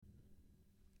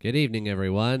Good evening,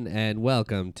 everyone, and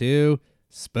welcome to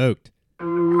Spooked.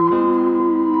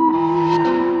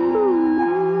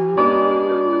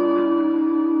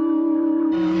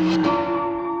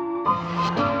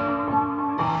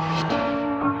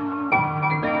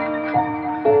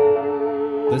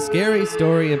 The Scary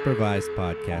Story Improvised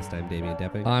Podcast. I'm Damien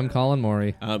Depping. I'm Colin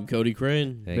Maury. I'm Cody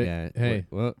Crane. Hey, guys. Hey.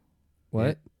 What?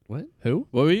 What? What? Who?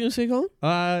 What were you going to say, Colin?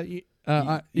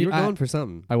 You were going for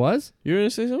something. I was? You were going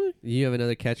to say something? You have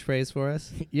another catchphrase for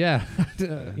us? Yeah.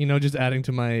 Just adding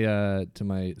to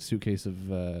my suitcase of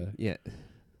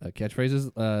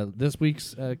catchphrases. This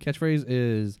week's catchphrase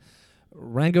is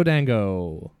Rango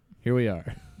Dango. Here we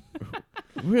are.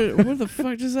 What the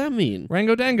fuck does that mean?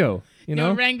 Rango Dango. You know?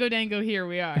 No, Rango Dango, here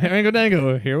we are. Rango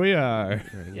Dango. Here we are.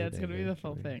 Yeah, it's going to be the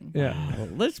full thing. Yeah. Well,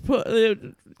 let's put...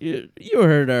 you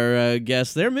heard our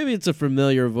guest there. Maybe it's a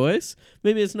familiar voice.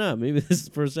 Maybe it's not. Maybe this is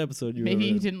the first episode you Maybe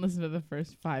were you didn't listen to the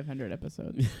first 500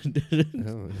 episodes.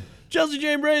 Oh. Chelsea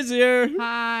Jayne Bray's here.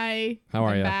 Hi. How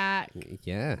are I'm ya? back.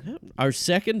 Yeah. Our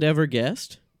second ever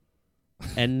guest.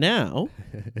 And now...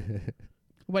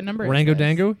 What number Rango is this?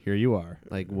 Dango. Here you are.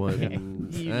 Like one, Okay. I You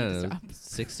don't need to know, stop.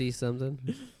 60 something?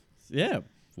 Yeah.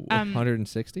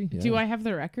 160. Yeah. Do I have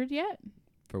the record yet?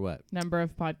 For what? Number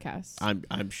of podcasts.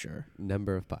 I'm sure.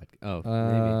 Number of podcasts. Oh,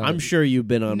 maybe. I'm sure you've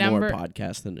been on more Number-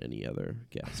 podcasts than any other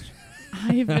guest.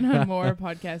 I've been on more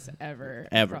podcasts ever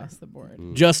across the board.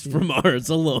 Mm. Just from ours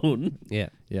alone. Yeah.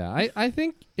 Yeah. I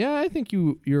think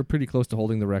you're pretty close to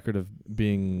holding the record of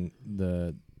being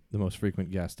the most frequent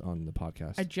guest on the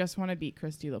podcast. I just want to beat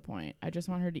Christy Lapointe. I just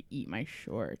want her to eat my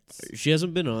shorts. She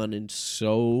hasn't been on in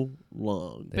so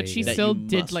long. There But you she go. still That you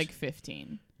did must. like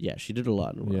 15. Yeah, she did a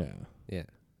lot in a row. Yeah.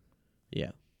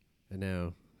 Yeah. And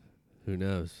now, who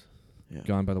knows? Yeah.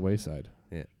 Gone by the wayside.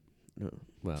 No.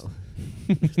 Well,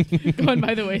 Going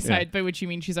by the wayside, by which you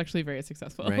mean she's actually very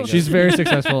successful. Rango. She's very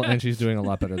successful, and she's doing a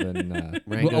lot better than.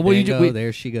 Rango well, Dango,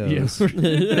 there she goes.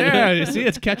 Yeah, you see,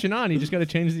 it's catching on. You just got to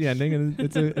change the ending, and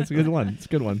it's a good one. It's a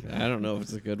good one. I don't know if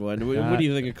it's a good one. What do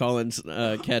you think of Colin's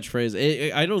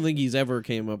catchphrase? I don't think he's ever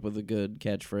came up with a good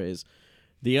catchphrase.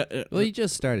 Well, you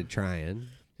just started trying.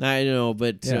 I know,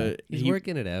 but Yeah. He's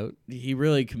working it out. he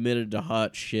really committed to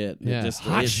hot shit. It Yeah, just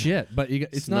hot is- shit. But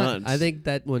it's it's not. not- I think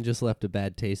that one just left a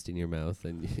bad taste in your mouth,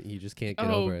 and you just can't get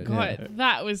over it. God,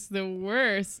 that was the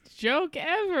worst joke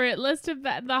ever. It left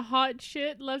the hot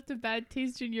shit left a bad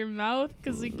taste in your mouth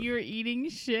because like you were eating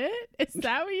shit. Is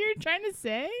that what you're trying to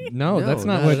say? No, No, that's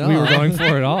not not what at we were all. going for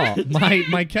at all.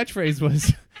 My catchphrase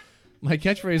was. My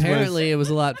catchphrase Apparently, it was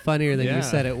a lot funnier than Yeah. you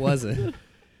said it wasn't.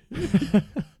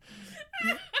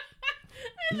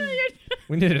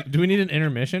 Do we need an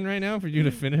intermission right now for you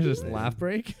to finish this laugh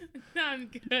break? I'm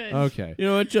good. Okay. You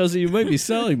know what, Chelsea? You might be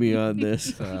selling me on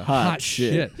this. Hot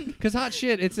shit. Because hot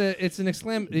shit, it's an it's an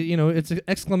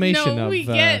exclamation No, of we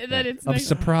get that it's of like-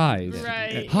 surprise.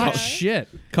 Right. Hot yeah. shit.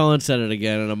 Colin said it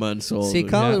again, and I'm unsold. See,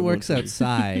 Colin Yeah. works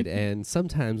outside, and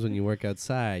sometimes when you work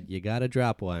outside, you gotta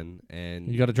drop one,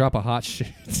 and You got to drop a hot shit.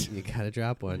 you gotta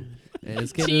drop one. And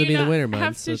it's Do getting you to be the not winter have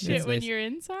months. to so shit it's when nice. you're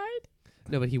inside?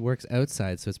 No, but he works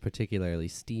outside, so it's particularly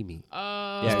steamy.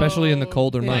 Oh, Especially in the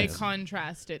colder by months.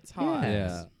 contrast, it's hot.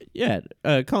 Yeah.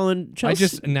 Yeah, Colin. Chelsea, I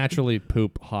just naturally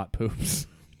poop hot poops.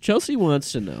 Chelsea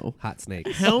wants to know Hot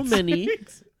snakes. how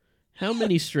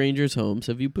many strangers' homes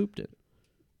have you pooped in?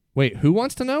 Wait, who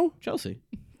wants to know? Chelsea.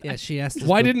 Yeah, she asked us.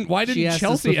 Why be- didn't she asked us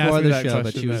Chelsea ask before me the that show, but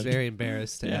question she was then? very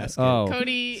embarrassed to Yeah. ask. Oh.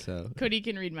 Cody, So Cody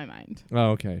can read my mind.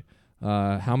 Oh, okay.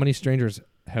 How many strangers'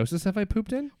 houses have I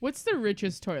pooped in? What's the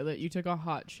richest toilet you took a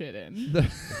hot shit in?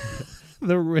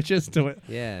 The richest toilet.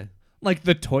 yeah, Like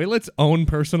the toilet's own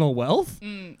personal wealth?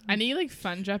 Any like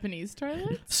fun Japanese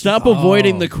toilets? Stop Oh.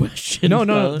 avoiding the question. No,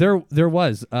 Colin. there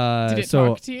was. Did it So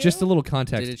talk to you? just a little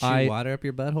context. did it shoot water up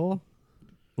your butthole?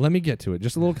 Let me get to it.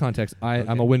 Just a little context.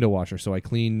 I'm a window washer, so I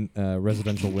clean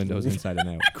residential windows inside and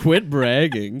out. Quit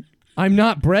bragging. I'm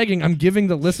not bragging. I'm giving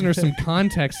the listener some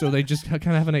context so they just kind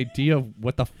of have an idea of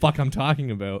what the fuck I'm talking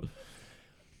about.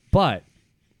 But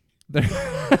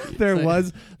there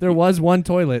was one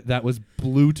toilet that was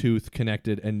Bluetooth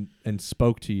connected and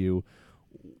spoke to you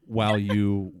while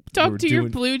you Talk were to your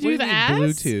doing, What do you Bluetooth mean ass?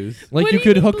 Bluetooth. like What you do you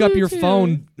could mean hook up your Bluetooth?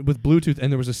 phone with Bluetooth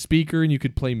and there was a speaker and you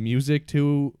could play music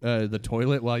to the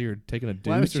toilet while you're taking a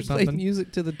Why would deuce or you play something.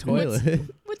 music to the toilet?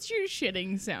 What's your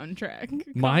shitting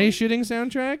soundtrack? My shitting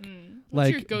soundtrack, What's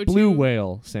your like go-to? blue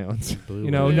whale sounds. Blue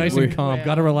You know, whale. nice and Blue calm. whale.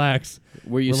 Gotta relax.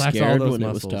 Were you Relax all scared those when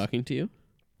muscles. it was talking to you?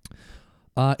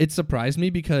 It surprised me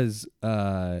because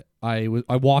I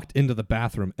walked into the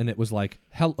bathroom and it was like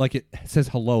it says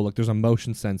hello, like there's a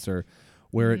motion sensor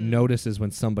where it notices when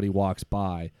somebody walks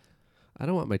by. I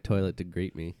don't want my toilet to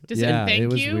greet me. Does Yeah, it it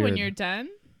thank was you when weird. you're done?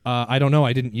 I don't know.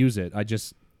 I didn't use it. I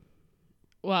just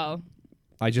Well,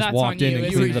 walked That's in on and you, cleaned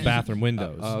isn't the it? bathroom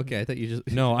windows. Oh, okay. I thought you just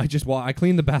No, I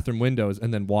cleaned the bathroom windows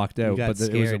and then walked out. you got but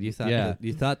scared. it was You thought yeah.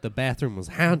 you thought the bathroom was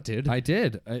haunted. I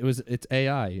did. It's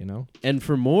AI, you know. And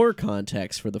for more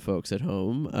context for the folks at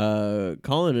home,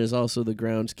 Colin is also the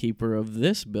groundskeeper of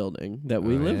this building that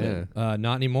we live in.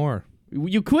 Not anymore.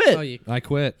 You quit. Oh, you I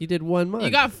quit. did 1 month. you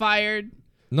got fired.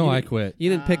 No, I quit. You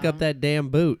didn't pick up that damn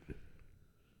boot.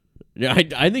 Yeah,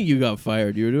 I think you got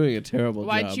fired. You were doing a terrible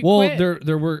Why'd job. you Well, quit?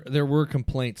 there were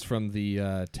complaints from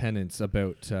the tenants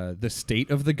about the state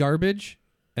of the garbage,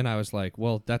 and I was like,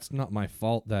 well, that's not my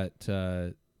fault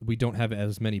that we don't have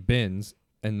as many bins.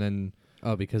 And then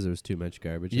Oh, because there was too much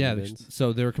garbage. yeah, in the bins?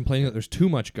 so they were complaining that there's too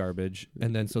much garbage,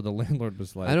 and then so the landlord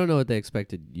was like, I don't know what they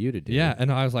expected you to do. yeah,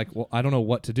 and I was like, well, I don't know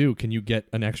what to do. Can you get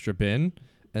an extra bin?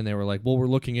 And they were like, well, we're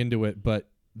looking into it, but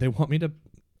they want me to.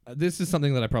 This is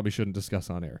something that I probably shouldn't discuss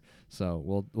on air, so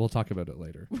we'll talk about it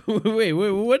later. wait,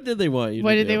 what did they want you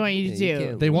What to did do? they want you to Yeah, do? you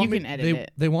can't- They want you me. can edit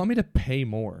it. They want me to pay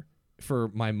more for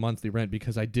my monthly rent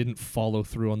because I didn't follow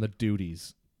through on the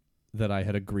duties that I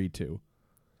had agreed to.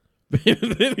 You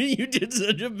did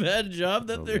such a bad job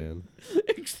that Oh, they're man.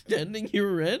 extending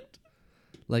your rent?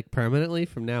 Like permanently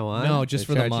from now on? No, just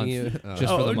They're for the charging month. you- Oh.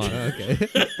 Just for the Oh, month.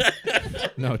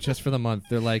 Okay. No, just for the month.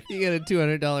 They're like You get a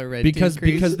 $200 rent because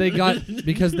increase.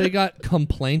 they got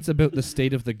complaints about the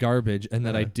state of the garbage and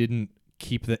that I didn't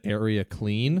keep the area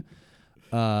clean.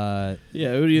 Yeah,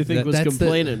 who do you think was that's the-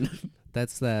 complaining?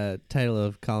 That's the title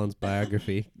of Colin's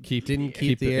biography. Didn't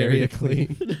Keep the area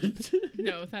clean.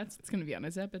 No, it's going to be on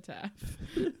his epitaph.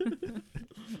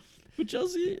 But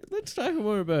Chelsea, let's talk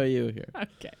more about you here.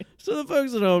 Okay. So the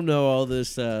folks at home know all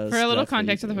this. For a little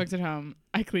context for the folks at home,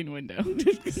 I clean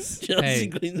windows. Chelsea Hey,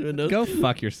 cleans windows. Go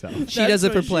fuck yourself. She That's does it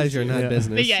what for she pleasure, said. not Yeah.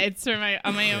 business. But yeah, it's for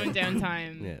on my own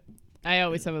downtime. Yeah. I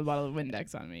always have a bottle of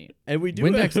Windex on me. And we do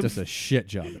Windex have, does a shit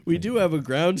job. we do have a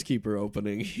groundskeeper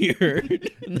opening here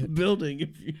in the building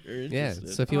if you're Yeah. interested.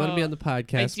 So if you want to be on the I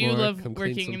podcast, do more, love come clean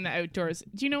working some- in the outdoors.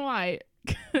 Do you know why?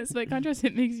 Because by contrast,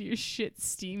 it makes your shit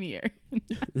steamier.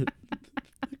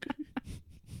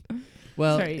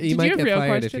 Well, Sorry, did you you might have get real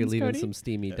fired if you're questions, leaving Cody? some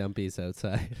steamy dumpies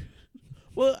outside.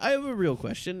 Well, I have a real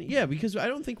question. Yeah, because I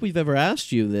don't think we've ever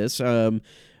asked you this.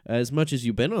 As much as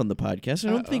you've been on the podcast,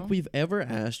 I don't think Uh-oh. we've ever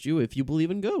asked you if you believe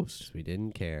in ghosts. We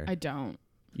didn't care. I don't.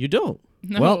 You don't.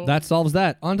 No. Well, that solves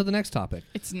that. On to the next topic.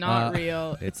 It's not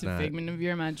real. it's It's a not. figment of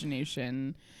your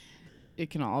imagination. It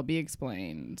can all be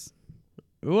explained.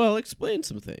 Well, explain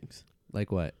some things.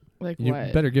 Like what? Like You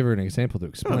what? better give her an example to I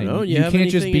explain. don't know. You, you have can't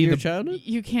anything just in be your the childhood?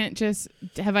 You can't just.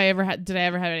 Did I ever have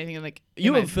anything like? in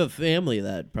You my- have a family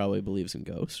that probably believes in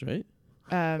ghosts, right?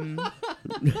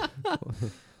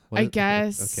 I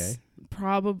guess. Okay.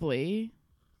 Probably.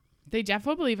 They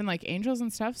definitely believe in like angels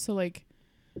and stuff. So like,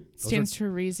 stands to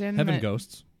reason. heaven that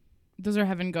ghosts. Those are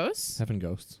heaven ghosts. Heaven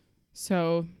ghosts.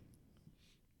 So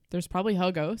there's probably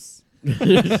hell ghosts.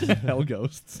 Hell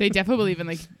ghosts. They definitely believe in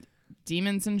like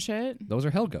demons and shit. Those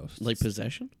are hell ghosts. Like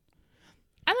possession?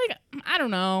 I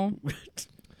don't know.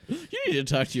 You need to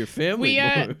talk to your family We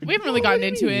more. we haven't really gotten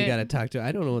into You it. gotta talk to.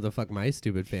 I don't know what the fuck my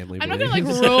stupid family. I'm not gonna like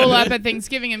believes. roll up at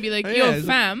Thanksgiving and be like, Yeah, "Yo, it's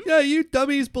fam." Yeah, you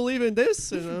dummies believe in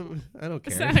this, and I don't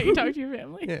Is care. that how you talk to your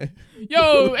family? Yeah.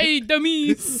 Yo, hey,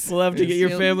 dummies. We'll have to get It's your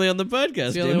the only- family on the podcast.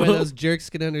 It's the only way Damo. those jerks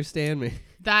can understand me.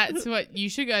 That's what you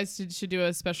should do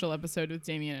a special episode with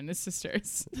Damien and his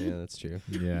sisters. Yeah, that's true.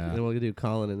 Yeah. Then we'll do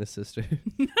Colin and his sister.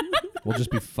 We'll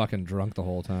just be fucking drunk the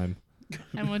whole time.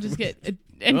 And we'll just get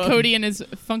Cody and his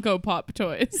Funko Pop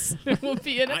toys. Will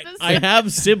be an episode. I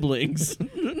have siblings.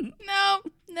 No.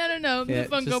 Yeah, The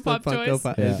Funko just Pop the Funko toys.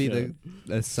 Pop. Yeah. It'd be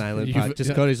the silent You've- pod.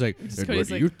 Just Cody's like, Just "And Cody's what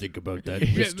do like- you think about that,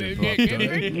 Mr.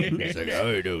 Pop?" He's like,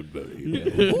 I don't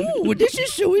believe. Ooh, this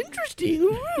is so interesting.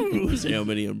 Ooh. See how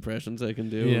many impressions I can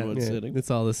do Yeah. in one sitting.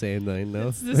 It's all the same thing,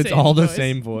 though. It's all the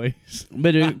same voice.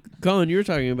 But Colin, you were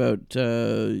talking about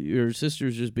your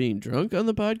sisters just being drunk on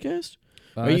the podcast.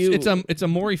 Are you- It's a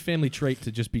Maury family trait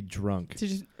to just be drunk. To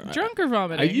just drunk or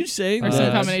vomiting. Are you saying Or some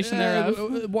that? combination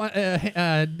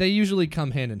thereof. They usually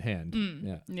come hand in hand.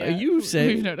 Yeah. Yeah, Are you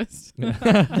saying- We've noticed.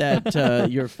 that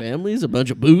your family's a bunch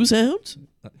of booze hounds?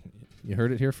 You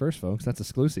heard it here first, folks. That's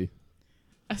exclusive.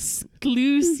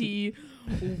 Exclusive.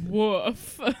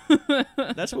 Woof.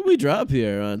 That's what we drop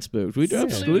here on Spooked. We drop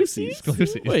Exclusives?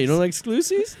 exclusives. Wait, you don't like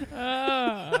exclusives?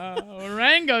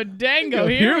 Rango Dango,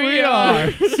 here we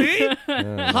are. See?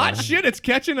 Uh, Hot shit, it's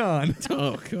catching on.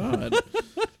 Oh God,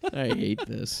 I hate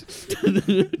this.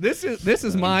 This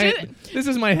is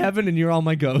my heaven and you're all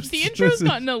my ghosts. The intro's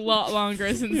gotten a lot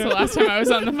longer since the last time I was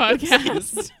on the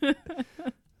podcast.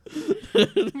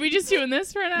 We just doing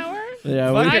this for an hour?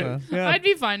 Yeah, Fuck we it. got, Yeah. I'd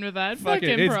be fine with that. Fuck Fuck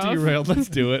it. It's improv. derailed. Let's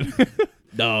do it.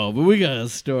 no, but we got a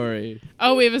story.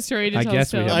 Oh, we have a story to I tell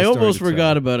guess we still. have I a story almost to tell.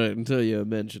 forgot about it until you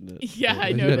mentioned it. Yeah,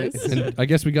 I noticed. And I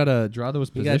guess we gotta draw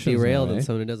those You got positions. derailed now, and eh?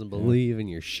 someone who doesn't believe in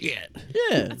your shit.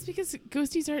 Yeah. That's because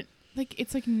ghosties aren't like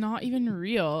it's like not even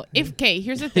real.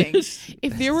 Here's the thing: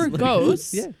 if there were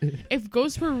ghosts, Yeah. if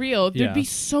ghosts were real, there'd Yeah. be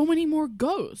so many more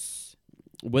ghosts.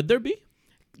 Would there be?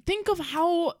 Think of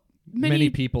how Many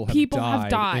people have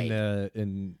died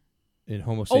in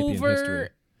Homo sapien over history.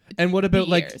 And what about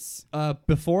years.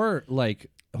 before like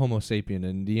Homo sapien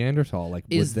and Neanderthal? Like,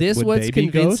 Is would this would what's they be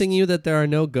convincing ghosts? you that there are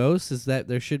no ghosts? Is that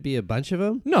there should be a bunch of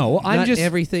them? No, I'm Not just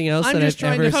everything else I'm that just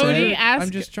I've trying ever to Cody, said. ask I'm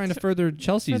just trying to further for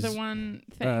Chelsea's. the one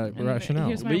thing. and rationale.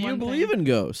 here's my But you one believe thing. in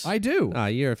ghosts. I do. Oh,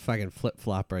 you're a fucking flip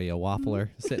flopper, you waffler,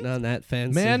 sitting on that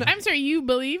fence. Man, I'm sorry, you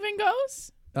believe in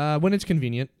ghosts? When it's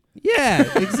convenient. yeah,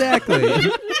 exactly.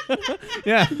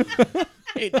 Yeah.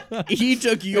 He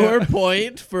took your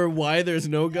point for why there's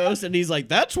no ghosts, and he's like,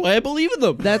 "That's why I believe in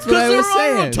them." That's what I 'Cause was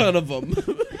there are saying. a ton of them.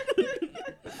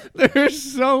 There's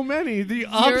so many. The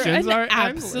options You're are an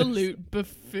absolute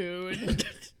buffoon.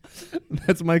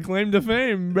 That's my claim to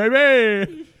fame,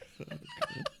 baby.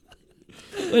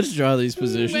 Let's draw these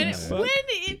positions. When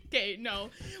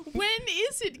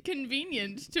is it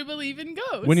convenient to believe in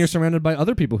ghosts? When you're surrounded by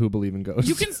other people who believe in ghosts.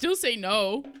 you can still say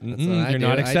no. That's what I You're do.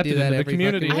 not I accepted do that into the every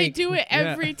community. fucking I week. do it Yeah.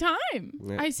 every time.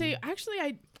 Yeah. I say, actually,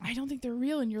 I don't think they're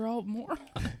real, and you're all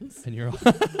morons. And you're all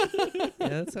Yeah,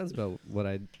 that sounds about what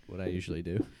I usually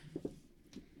do.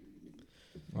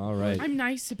 all right. I'm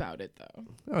nice about it, though.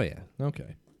 Oh yeah,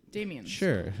 Okay. Damien.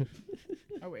 sure.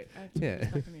 Oh wait, I have to Yeah.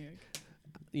 stop the music.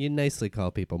 You nicely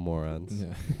call people morons.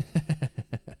 Yeah.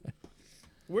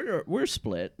 We're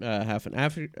split. Half and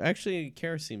after. Actually,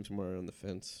 Kara seems more on the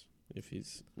fence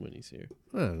when he's here.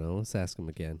 I don't know. Let's ask him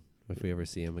again if we ever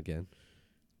see him again.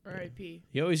 R.I.P.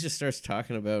 He always just starts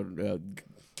talking about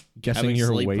Guessing having your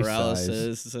sleep waist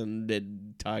paralysis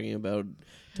and talking about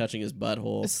touching his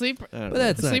butthole. Sleep I don't But know.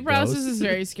 that's not sleep paralysis ghosts. is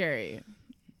very scary.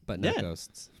 But not Yeah.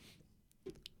 ghosts.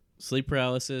 Sleep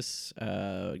paralysis,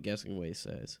 guessing waist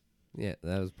size. Yeah,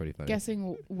 that was pretty funny.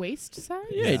 Guessing waist size?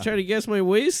 Yeah, he tried to guess my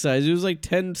waist size. It was like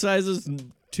 10 sizes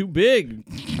too big.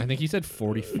 I think he said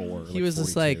 44. He was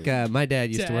just like, 42. my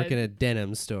dad used to work Dad. in a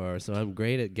denim store, so I'm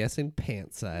great at guessing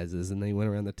pant sizes. And then he went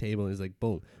around the table and he's like,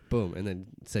 boom, boom, and then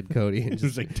said Cody and It was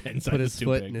just like 10 sizes put his too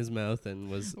foot big. in his mouth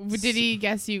and was. Did he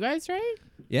guess you guys right?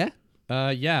 Yeah.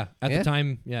 Yeah. At Yeah. the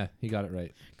time, yeah, he got it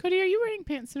right. Cody, are you wearing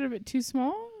pants that are a bit too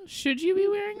small? Should you be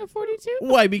wearing a 42?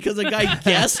 Why? Because a guy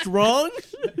guessed wrong?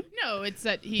 No, it's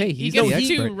that he, Hey, he he's gets the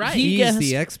two expert. right. He He's guessed-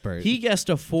 the expert. He guessed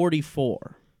a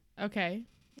 44. Okay.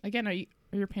 Again, are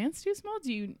your pants too small?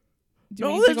 Do you No,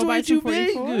 we need to that's go buy way some too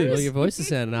big. 44s? Well, your voice is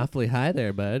sounding awfully high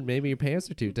there, bud. Maybe your pants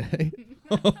are too tight.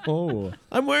 Oh,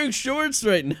 I'm wearing shorts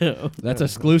right now. that's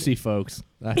exclusive, folks.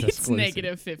 That's It's exclusive.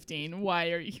 negative 15. Why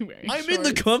are you wearing I'm in the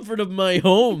shorts? comfort of my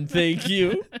home, thank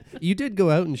you. You did go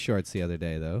out in shorts the other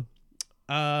day, though.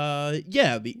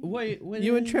 Yeah. Wait, when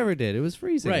You and Trevor did. It was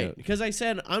freezing Right, out. because I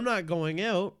said I'm not going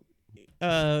out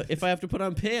if I have to put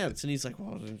on pants, and he's like,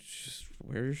 "Well, then just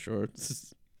wear your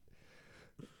shorts."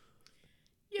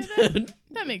 Yeah,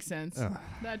 that makes sense. Ugh.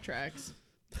 That tracks.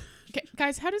 Okay,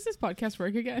 guys, how does this podcast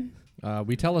work again?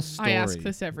 We tell a story. I ask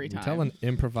this every We time. tell an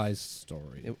improvised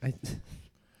story. All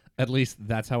At least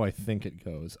that's how I think it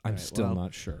goes. I'm Right, still well-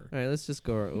 not sure. right, let's just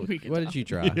go. We can What talk did you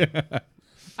draw?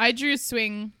 I drew a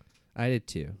swing. I did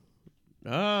too.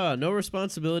 No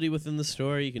responsibility within the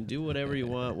story. You can do whatever you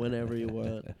want, whenever you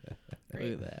want.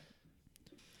 Great. Look at that.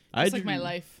 It's like my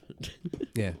life.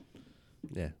 Yeah.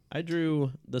 Yeah. I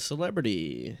drew the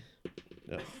celebrity.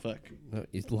 Oh fuck! Oh,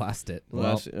 you lost it.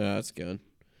 Well- That's gone.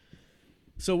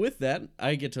 So with that,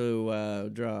 I get to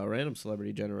draw a random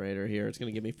celebrity generator here. It's going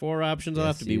to give me 4 options. I'll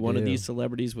have Yes, to be you one of do. these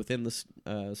celebrities within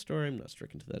the story. I'm not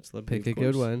stricken to that celebrity. Pick of a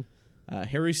good course. one.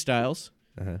 Harry Styles,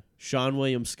 Uh-huh. Sean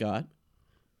William Scott,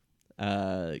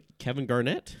 Kevin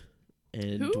Garnett,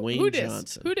 and Who? Dwayne Who dis?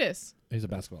 Johnson. Who dis? He's a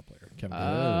basketball player. Kevin.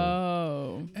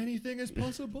 Oh. Anything is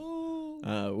possible.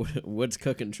 What's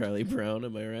cooking, Charlie Brown?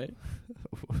 Am I right?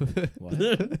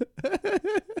 What?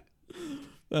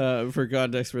 For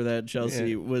context for that,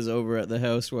 Chelsea was over at the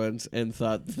house once and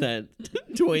thought that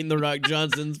Dwayne The Rock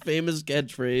Johnson's famous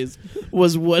catchphrase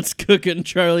was "What's cooking,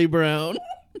 Charlie Brown?"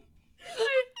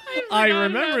 I forgot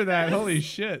remember about that. this. Holy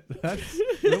shit. That's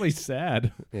really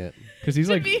sad. Yeah. Because he's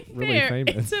To like be really fair,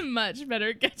 famous. it's a much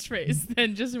better catchphrase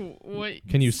than just what.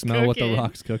 Can you smell what the cooking.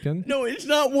 rock's cooking? No, it's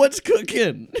not "What's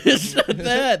cooking." It's not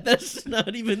that. That's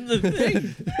not even the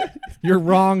thing. You're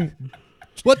wrong.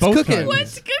 What's Both cooking? times.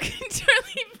 What's cooking,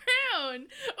 Charlie Brown? Brown.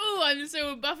 Oh, I'm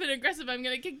so buff and aggressive. I'm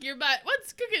gonna kick your butt.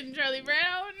 What's cooking, Charlie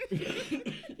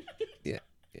Brown?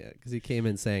 Yeah, because he came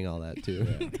in saying all that too.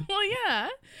 Well, yeah.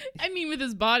 I mean, with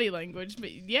his body language,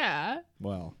 but yeah.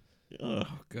 Well, Oh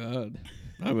God,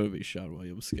 I'm gonna be Sean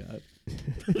William Scott.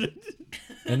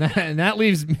 and that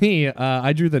leaves me.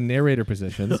 I drew the narrator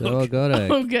position. So we'll go to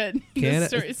Oh, good. Can This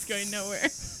I- story's going nowhere.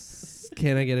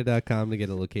 caniget.com to get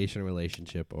a location, a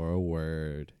relationship, or a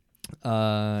word.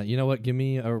 You know what? Give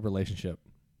me a relationship.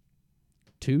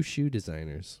 2 shoe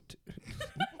designers.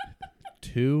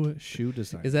 2 shoe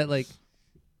designers. Is that like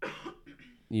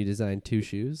you design 2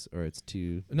 shoes, or it's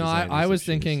 2? No, designers I of was shoes?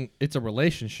 thinking it's a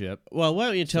relationship. Well, why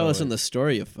don't you tell So us in it- the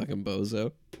story, you fucking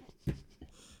bozo?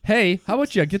 Hey, how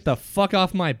about you get the fuck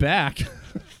off my back?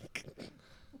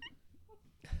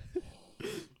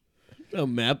 I'll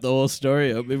map the whole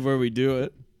story out before we do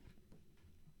it.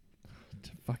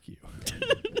 Fuck you.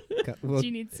 Well, Do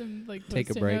you need some like take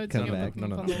a Post-it break, notes? come I can back. put them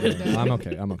No. up on the window. I'm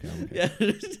okay. I'm okay. Yeah.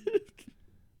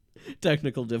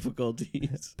 Technical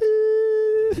difficulties.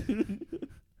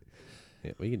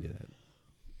 yeah, we can do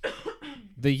that.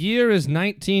 The year is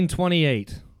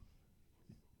 1928.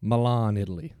 Milan,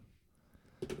 Italy.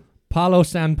 Paolo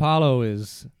San Paolo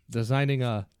is designing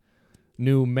a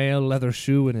new male leather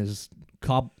shoe in his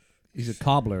he's a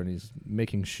cobbler and he's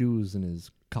making shoes in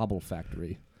his cobble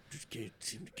factory. Just can't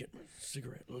seem to get my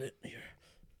cigarette lit here.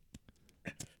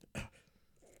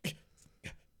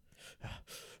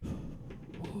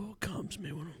 Oh, calms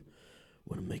me when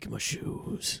I'm making my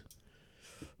shoes.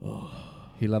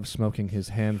 He loves smoking his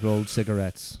hand-rolled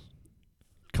cigarettes.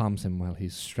 Calms him while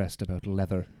he's stressed about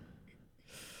leather.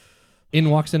 In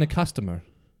walks in a customer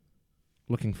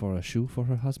looking for a shoe for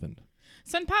her husband.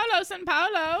 San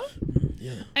Paulo.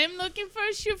 Yeah. I'm looking for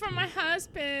a shoe for my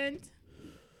husband.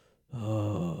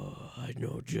 Oh, I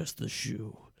know just the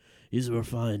shoe. He's a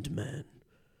refined man.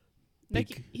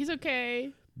 Like, he's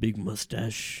okay. Big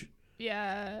mustache,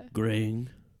 Yeah. graying,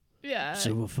 Yeah.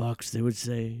 silver fox, they would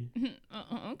say.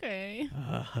 Okay.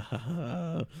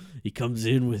 He comes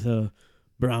in with a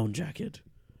brown jacket,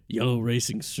 yellow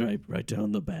racing stripe right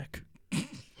down the back.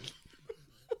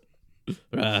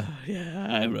 Yeah,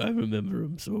 I remember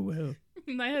him so well.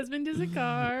 My husband is a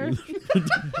car.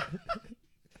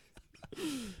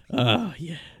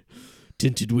 Yeah.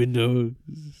 Tinted windows.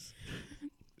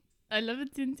 I love a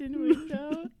tinted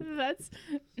window.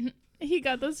 He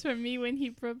got those for me when he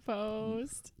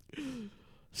proposed.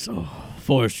 So,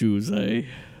 4 shoes, I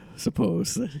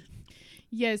suppose.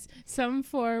 Yes, some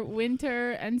for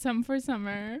winter and some for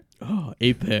summer. Oh,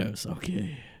 8 pairs,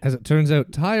 okay. As it turns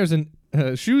out,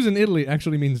 shoes in Italy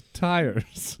actually means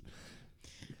tires.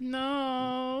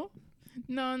 No.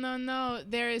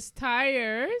 There is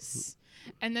tires,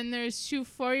 and then there's shoe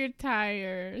for your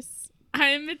tires.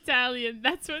 I'm Italian.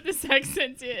 That's what this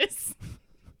accent is.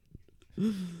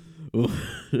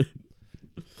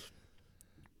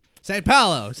 Sao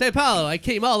Paulo, I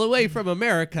came all the way from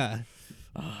America.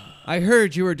 I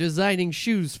heard you were designing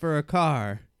shoes for a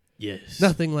car. Yes.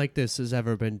 Nothing like this has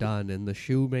ever been done in the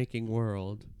shoemaking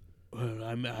world. Well,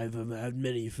 I've had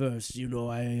many firsts. You know,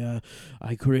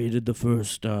 I created the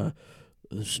first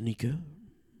sneaker.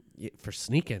 Yeah, for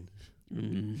sneaking.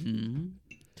 Mm-hmm.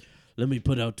 Let me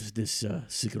put out this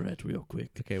cigarette real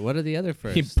quick. Okay, what are the other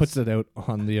firsts? He puts it out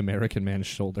on the American man's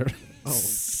shoulder. Oh.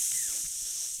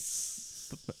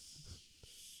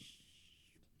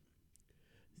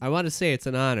 I want to say it's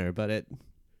an honor, but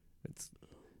it's.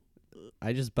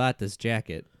 I just bought this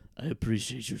jacket. I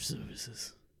appreciate your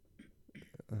services.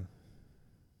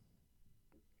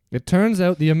 It turns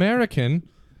out the American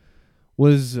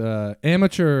was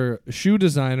amateur shoe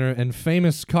designer and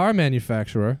famous car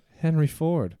manufacturer Henry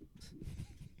Ford.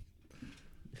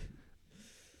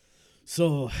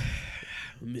 So,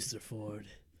 Mr. Ford,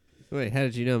 Wait, how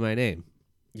did you know my name?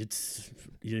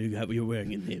 you're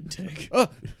wearing a name tag. Oh,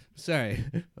 sorry.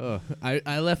 Oh,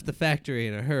 I left the factory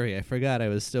in a hurry. I forgot I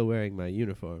was still wearing my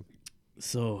uniform.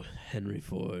 So, Henry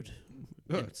Ford,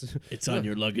 Oh, it's on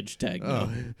your luggage tag now.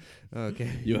 Okay.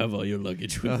 You have all your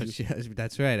luggage with Oh, you. yes,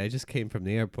 that's right. I just came from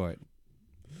the airport.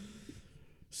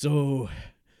 So,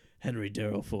 Henry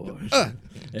Darrell Ford.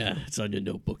 Yeah, it's on your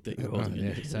notebook that you're holding in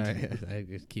your hand. Sorry, I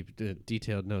just keep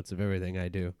detailed notes of everything I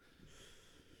do.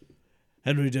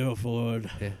 Henry Darrell Ford,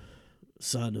 Yeah.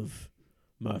 son of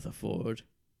Martha Ford.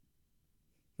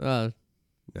 No,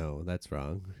 that's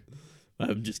wrong.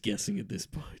 I'm just guessing at this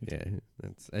point. Yeah,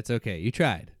 that's okay. You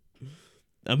tried.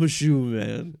 I'm a shoe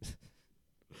man,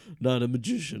 not a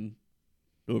magician,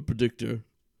 or a predictor,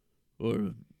 or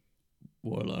a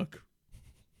warlock.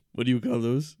 What do you call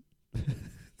those?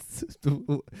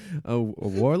 a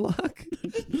warlock?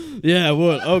 Yeah,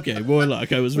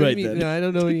 warlock. I was What do right you mean? then. No, I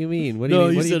don't know what you mean. What do No, you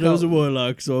mean? you What do said you I was a call-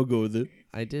 warlock, so I'll go with it.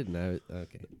 I didn't.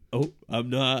 Okay. Oh, I'm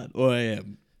not, or I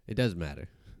am. It doesn't matter.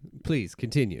 Please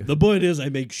continue. The point is, I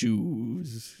make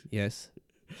shoes. Yes.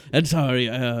 And sorry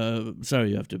you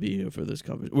have to be here for this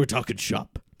conversation. We're talking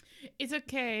shop. It's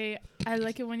okay. I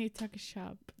like it when you talk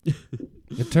shop.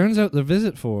 It turns out the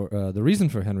reason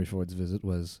for Henry Ford's visit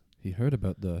was he heard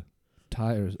about the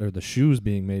tires or the shoes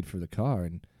being made for the car,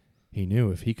 and he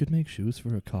knew if he could make shoes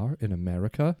for a car in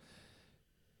America,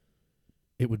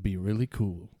 it would be really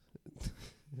cool.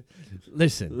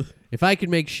 Listen, if I could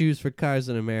make shoes for cars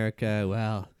in America,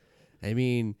 well, I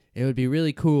mean, it would be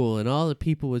really cool, and all the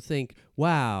people would think,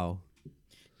 wow.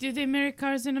 Do they make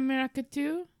cars in America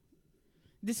too?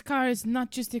 This car is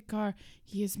not just a car.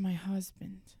 He is my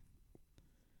husband.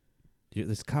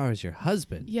 This car is your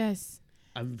husband. Yes.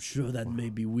 I'm sure that may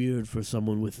be weird for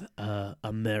someone with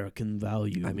American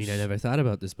values. I mean, I never thought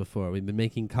about this before. We've been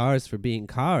making cars for being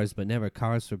cars, but never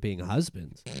cars for being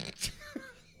husbands.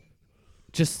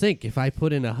 Just think, if I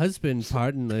put in a husband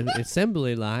part in the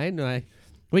assembly line,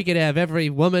 we could have every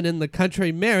woman in the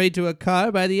country married to a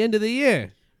car by the end of the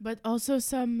year. But also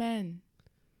some men.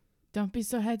 Don't be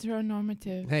so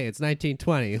heteronormative. Hey, it's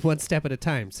 1920. One step at a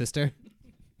time, sister.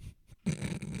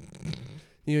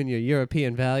 You and your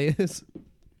European values.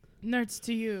 Nerds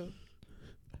to you.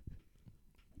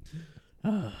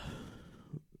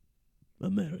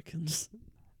 Americans.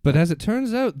 But as it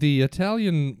turns out, the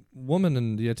Italian woman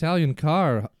and the Italian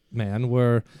car man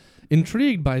were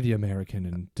intrigued by the American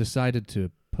and decided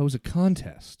to pose a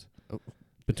contest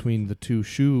between the two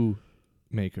shoe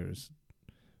makers.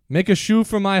 Make a shoe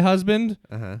for my husband,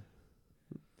 Uh-huh.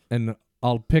 and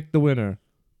I'll pick the winner.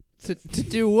 To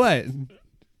do what?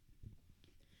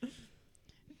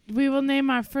 We will name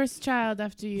our first child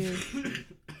after you.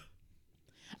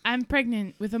 I'm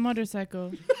pregnant with a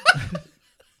motorcycle.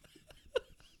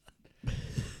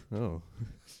 Oh.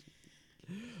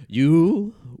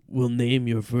 You will name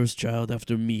your first child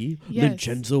after me, Yes.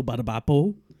 Vincenzo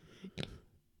Badabapo.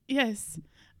 Yes.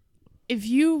 If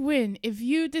you win, if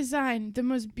you design the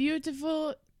most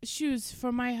beautiful shoes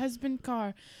for my husband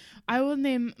car, I will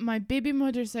name my baby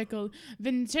motorcycle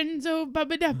Vincenzo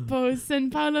Babadapo San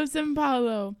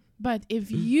Paulo. But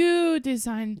if you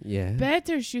design Yeah.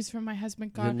 better shoes for my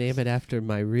husband You car, name it after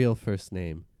my real first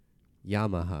name,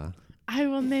 Yamaha. I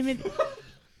will name it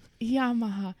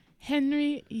Yamaha.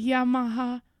 Henry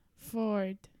Yamaha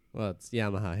Ford. Well, it's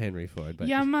Yamaha Henry Ford, but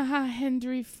Yamaha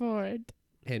Henry Ford.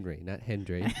 Henry, not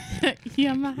Hendry.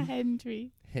 Yamaha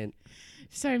Henry. Hen-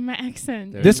 Sorry, my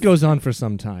accent. There- This goes on for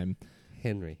some time.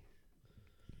 Henry.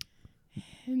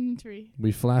 Henry.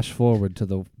 We flash forward to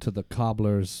the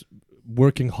cobblers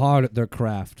working hard at their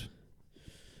craft.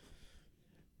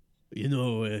 You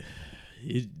know,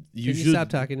 you Can you should stop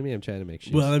talking to me? I'm trying to make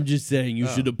shoes. Well, I'm just saying you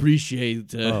Oh. should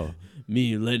appreciate Oh.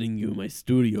 me letting you my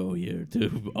studio here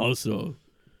to also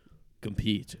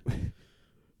compete.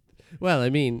 Well, I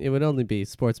mean, it would only be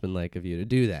sportsmanlike of you to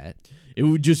do that.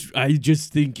 I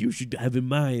just think you should have in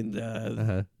mind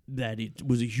Uh-huh. that it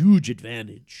was a huge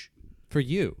advantage For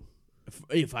you.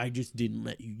 if I just didn't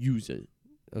let you use it.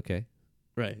 Okay.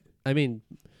 Right. I mean,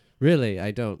 really,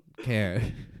 I don't care.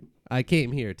 I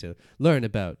came here to learn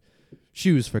about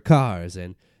shoes for cars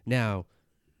and now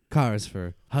cars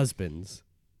for husbands.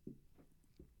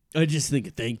 I just think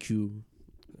a thank you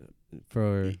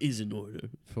For is in order.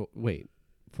 For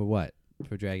what?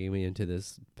 For dragging me into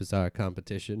this bizarre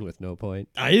competition with no point?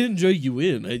 I didn't drag you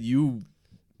in. You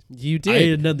I did.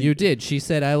 had nothing- You did. She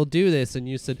said, I will do this. And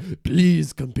you said,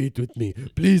 please compete with me.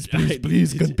 Please, please,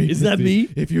 please compete Is with that me?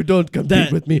 If you don't compete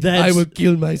That- with me, that's- I will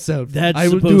kill myself. That's I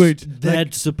will supposed, do it.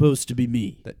 That's supposed to be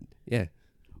me. Yeah.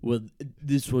 Well,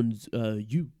 this one's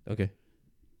you. Okay.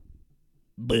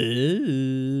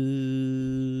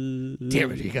 Damn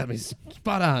Damn it, you got me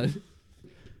spot on.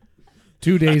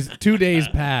 2 days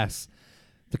pass.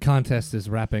 The contest is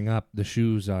wrapping up. The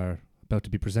shoes are about to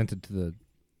be presented to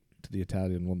the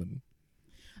Italian woman.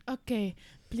 Okay,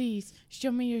 please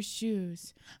show me your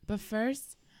shoes. But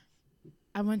first,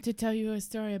 I want to tell you a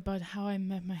story about how I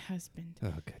met my husband.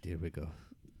 Oh, God, here we go.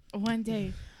 One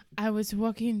day, I was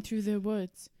walking through the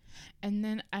woods, and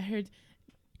then I heard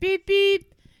beep,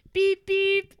 beep, beep,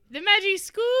 beep, the magic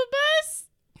school bus.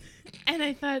 And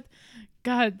I thought,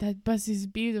 God, that bus is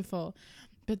beautiful.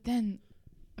 But then,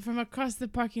 from across the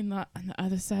parking lot on the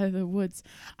other side of the woods,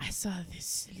 I saw this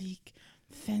sleek,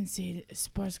 fancy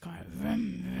sports car.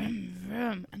 Vroom, vroom,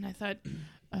 vroom. And I thought,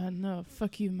 no,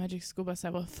 fuck you, magic school bus. I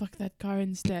will fuck that car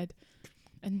instead.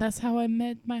 And that's how I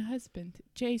met my husband,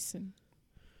 Jason.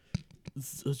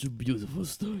 Such a beautiful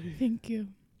story. Thank you.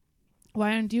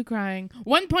 Why aren't you crying?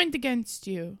 1 point against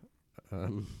you.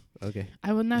 Okay.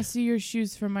 I will not see your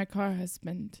shoes for my car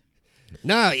husband.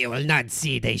 No, you will not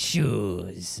see the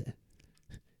shoes.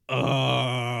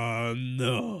 Oh,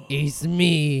 no. It's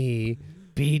me,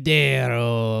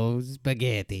 Pidero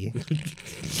Spaghetti.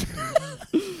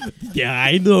 Yeah,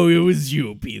 I know it was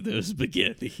you, Peter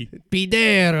Spaghetti.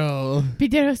 Pidero.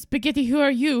 Pidero Spaghetti, who are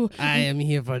you? I am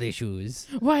here for the shoes.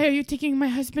 Why are you taking my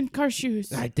husband's car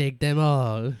shoes? I take them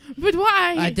all. But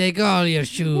why? I take all your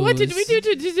shoes. What did we do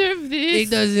to deserve this?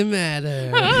 It doesn't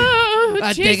matter. Oh,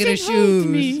 I take the Jason, hold shoes.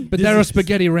 me. Badero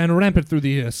Spaghetti ran rampant through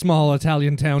the small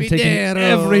Italian town, taking Pidero.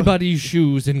 everybody's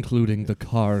shoes, including the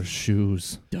car's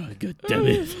shoes. Oh, God damn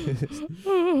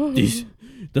it.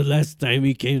 The last time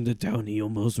he came to town, he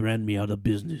almost ran me out of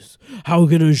business. How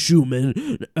can a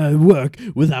shoeman work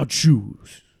without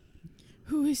shoes?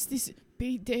 Who is this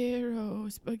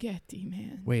Pidero Spaghetti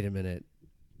man? Wait a minute.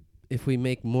 If we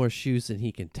make more shoes than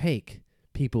he can take,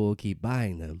 people will keep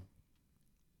buying them.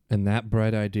 And that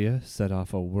bright idea set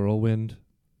off a whirlwind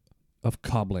of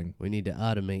cobbling. We need to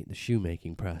automate the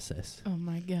shoemaking process. Oh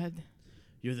my God.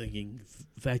 You're thinking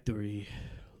factory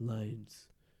lines.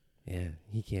 Yeah,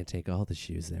 he can't take all the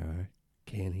shoes there are,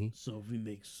 can he? So if we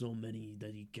make so many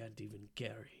that he can't even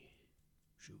carry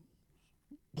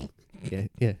shoes.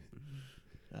 Yeah.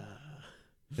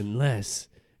 Unless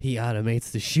he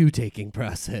automates the shoe-taking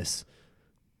process.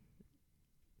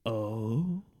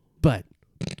 Oh? But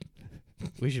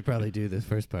we should probably do this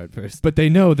first part first. But they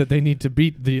know that they need to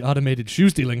beat the automated shoe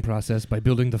stealing process by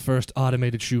building the first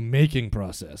automated shoe making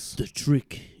process. The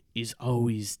trick is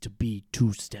always to be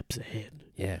 2 steps ahead.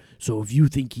 Yeah. So if you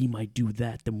think he might do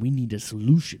that, then we need a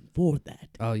solution for that.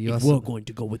 Oh, if we're going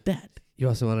to go with that. You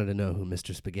also wanted to know who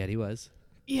Mr. Spaghetti was?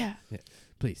 Yeah.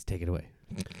 Please, take it away.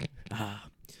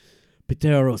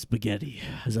 Patero Spaghetti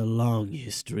has a long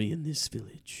history in this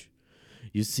village.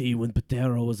 You see, when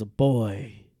Patero was a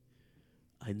boy,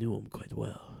 I knew him quite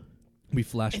well. We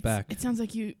flash back. It sounds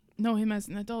like you know him as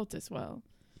an adult as well.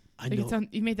 I Like know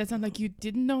you made that sound like you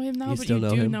didn't know him now, You but still you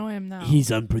know do him? know him now.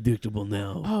 he's unpredictable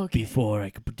now. Oh, okay. Before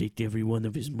I could predict every one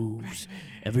of his moves,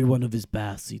 every one of his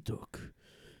baths he took.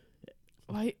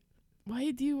 Why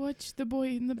do you watch the boy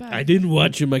in the back? I didn't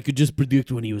watch him. I could just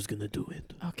predict when he was going to do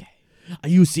it. Okay.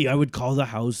 You see, I would call the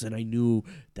house, and I knew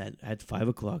that at 5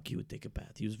 o'clock he would take a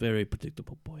bath. He was very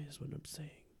predictable boy, is what I'm saying.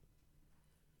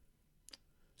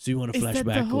 So you want a Is that the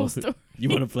flashback? whole story? You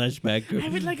want a flashback? I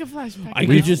would like a flashback. I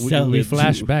could just tell we it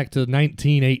flash to- back to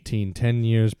 1918, 10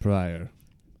 years prior.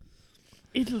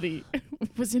 Italy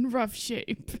was in rough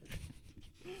shape.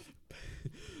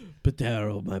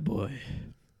 Patero, my boy,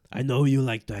 I know you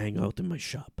like to hang out in my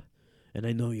shop, and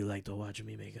I know you like to watch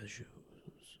me make the shoes.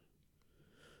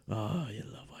 Oh, you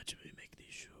love watching me make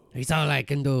these shoes. It's all I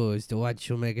can do is to watch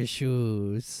you make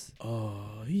shoes.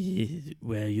 Oh, yeah.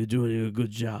 Well, you're doing a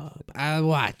good job. I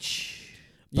watch.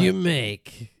 But- You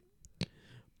make.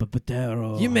 But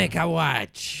Patero... You make a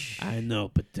watch. I know,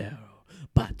 Patero.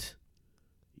 But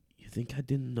you think I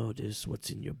didn't notice what's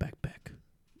in your backpack?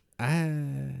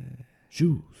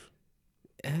 Shoes.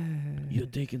 You're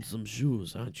taking some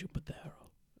shoes, aren't you, Patero?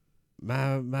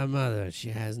 My mother, she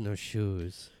has no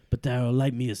shoes. Patero,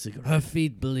 light me a cigarette. Her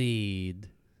feet bleed.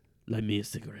 Light me a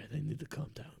cigarette. I need to calm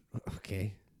down.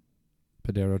 Okay.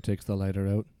 Padero takes the lighter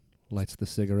out, lights the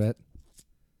cigarette.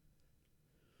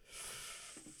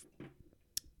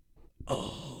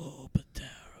 Oh, Patero.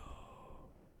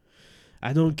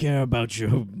 I don't care about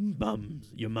your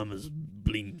mama's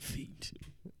bling feet.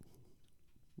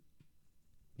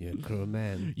 You're a cruel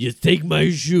man. You take my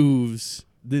shoes,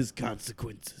 there's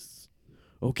consequences.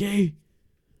 Okay?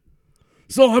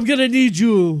 So I'm gonna need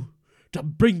you to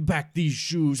bring back these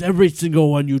shoes, every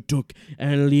single one you took,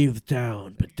 and leave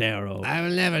town, Patero. I will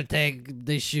never take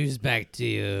the shoes back to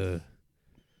you.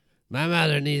 My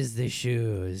mother needs the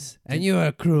shoes. And you are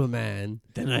a cruel man.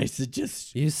 Then I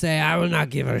suggest You say I will not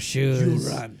give her you shoes.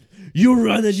 run. You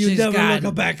run and you She's never got-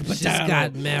 look back, Patero. She's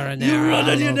got marinara. You run and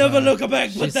all you never over. look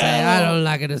back, She Patero. say I don't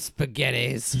like it as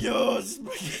spaghettis. Yo,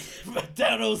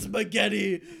 Patero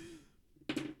spaghetti.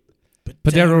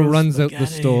 Padero runs out the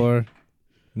spaghetti. store,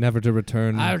 never to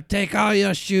return I'll take all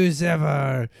your shoes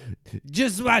ever.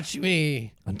 Just watch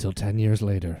me. until 10 years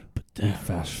later. Patero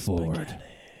fast forward. spaghetti.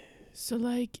 So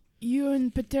like you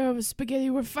and Patero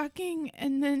Spaghetti were fucking,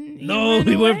 and then you No, ran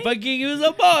we away? weren't fucking. He was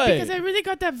a boy. Because I really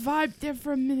got that vibe there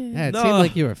for a minute. Yeah, it No. seemed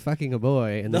like you were fucking a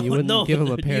boy, and then you wouldn't give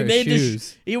him a pair You of made the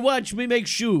shoes. You watched me make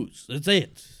shoes. That's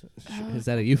it. Is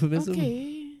that a euphemism?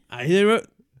 Okay. I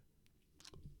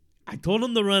told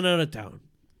him to run out of town.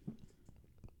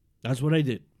 That's what I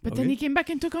did. But then Okay. he came back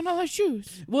and took on all our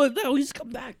shoes. Well, now he's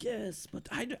come back, yes. But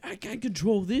I can't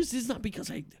control this. It's not because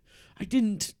I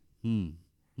didn't.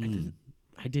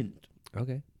 I didn't.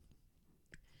 Okay.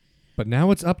 But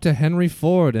now it's up to Henry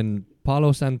Ford and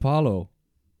Paulo San Paulo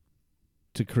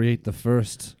to create the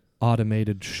first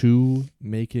automated shoe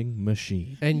making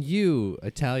machine. And you,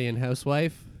 Italian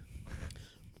housewife?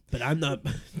 But I'm not.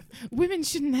 Women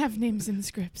shouldn't have names in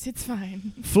scripts. It's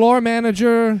fine. Floor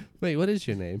manager. Wait, what is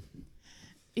your name?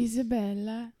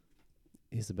 Isabella.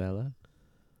 Isabella?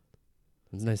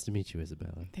 It's nice to meet you,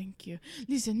 Isabella. Thank you.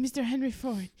 Listen, Mr. Henry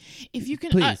Ford, if you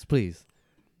can... Please.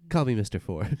 Call me Mr.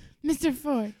 Ford. Mr.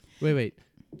 Ford. Wait.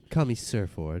 Call me Sir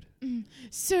Ford.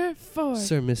 Sir Ford.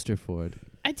 Sir Mr. Ford.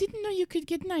 I didn't know you could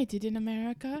get knighted in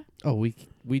America. Oh,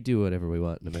 we do whatever we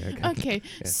want in America. Okay,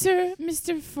 Yeah. Sir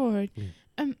Mr. Ford,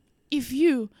 if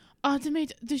you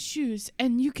automate the shoes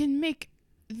and you can make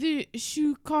the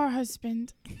shoe car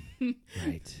husband,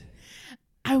 Right.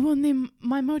 I will name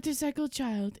my motorcycle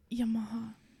child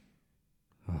Yamaha.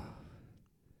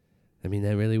 I mean,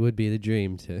 that really would be the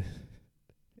dream to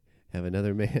have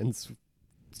another man's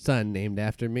son named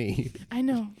after me. I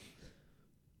know.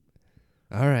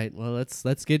 All right, well,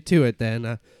 let's get to it then.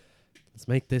 Let's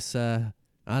make this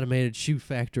automated shoe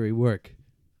factory work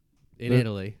in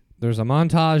Italy. There's a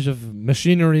montage of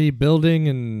machinery building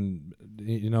and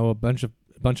a bunch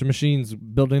of machines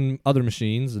building other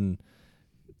machines, and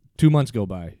 2 months go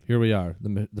by. Here we are.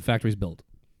 The factory's built.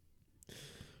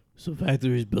 So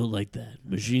factories built like that.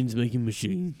 Machines making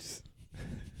machines.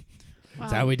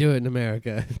 That's how we do it in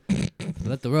America.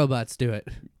 Let the robots do it.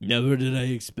 Never did I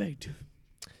expect.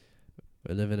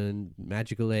 We're living in a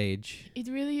magical age. It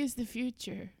really is the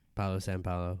future. Paulo San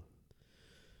Paulo.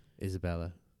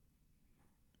 Isabella.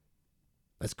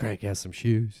 Let's crank out some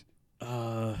shoes.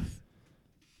 I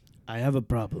have a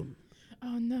problem.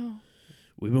 Oh no.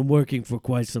 We've been working for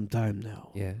quite some time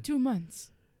now. Yeah. 2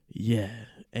 months. Yeah,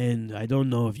 and I don't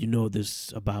know if you know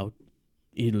this about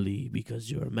Italy because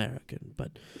you're American,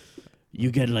 but you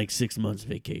get like 6 months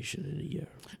vacation in a year.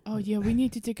 Oh yeah, we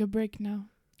need to take a break now.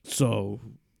 So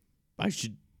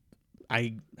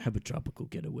I have a tropical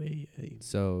getaway.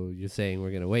 So you're saying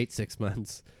we're going to wait 6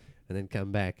 months and then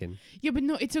come back and... Yeah, but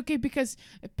no, it's okay because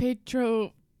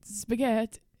Pedro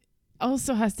Spaghetti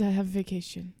also has to have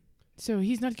vacation. So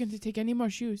he's not going to take any more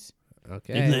shoes.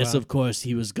 Okay. Unless, well, of course,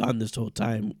 he was gone this whole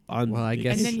time on Well, I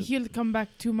guess- And then vacation. he'll come back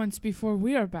 2 months before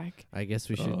we are back. I guess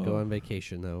we should go on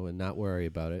vacation, though, and not worry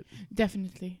about it.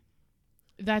 Definitely.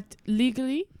 That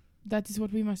legally, that is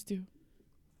what we must do.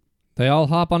 They all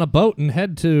hop on a boat and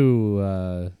head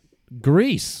to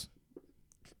Greece.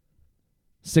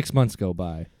 6 months go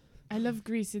by. I love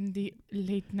Greece in the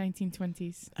late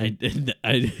 1920s.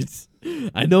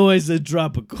 I know I said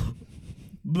tropical,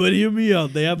 but hear me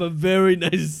out. They have a very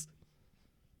nice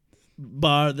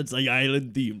bar that's like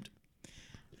island themed.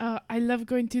 I love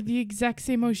going to the exact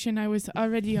same ocean I was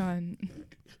already on.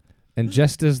 And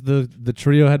just as the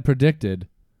trio had predicted,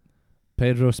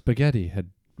 Pedro Spaghetti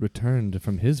had returned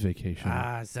from his vacation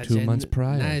Such 2 months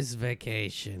prior. Nice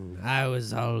vacation. I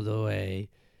was all the way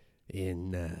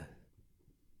in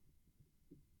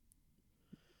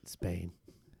Spain.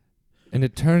 And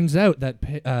it turns out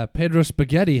that Pedro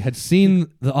Spaghetti had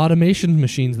seen the automation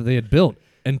machines that they had built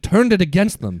and turned it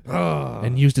against them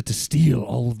and used it to steal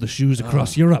all of the shoes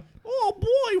across Europe. Oh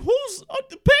boy, who's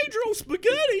Pedro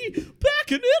Spaghetti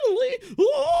back in Italy?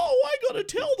 Oh, I gotta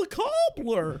tell the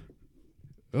cobbler.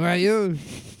 Who are you?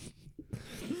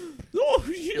 Oh,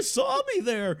 you saw me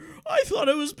there. I thought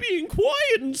I was being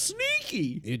quiet and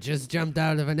sneaky. You just jumped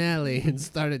out of an alley and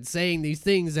started saying these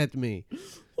things at me.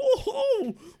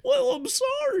 Oh, well, I'm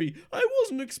sorry. I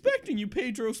wasn't expecting you,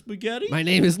 Pedro Spaghetti. My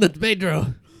name is not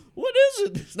Pedro. What is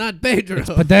it? It's not Pedro.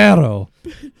 Pedro,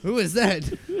 Who is that?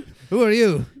 Who are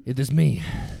you? it is me.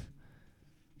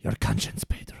 Your conscience,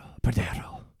 Pedro.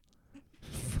 Pedro.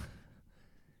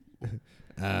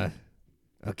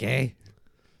 Okay.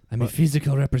 I'm a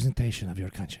physical representation of your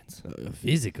conscience.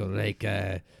 Physical, like,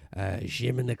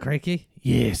 Jim and the Cricket?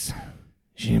 Yes.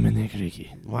 Jiminy Cricky.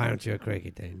 Why aren't you a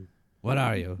cricket then? What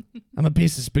are you? I'm a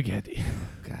piece of spaghetti.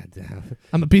 God damn.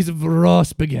 I'm a piece of raw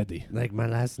spaghetti. Like my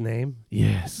last name?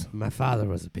 Yes. My father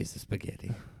was a piece of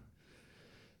spaghetti.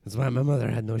 That's why my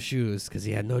mother had no shoes, because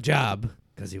he had no job,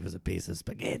 because he was a piece of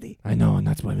spaghetti. I know, and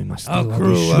that's why we must steal Oh, all these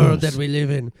cruel world shoes. that we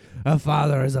live in. Our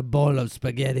father is a bowl of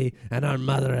spaghetti, and our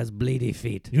mother has bleedy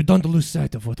feet. You don't lose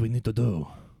sight of what we need to do.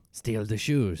 Steal the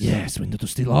shoes. Yes, we need to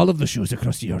steal all of the shoes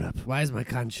across Europe. Why is my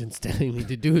conscience telling me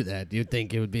to do that? You'd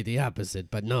think it would be the opposite,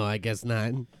 but no, I guess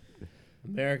not.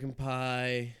 American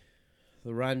Pie,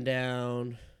 The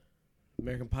Rundown,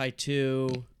 American Pie 2.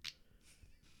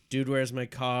 Dude, Where's My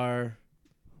Car?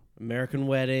 American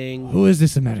Wedding. Who is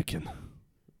this American?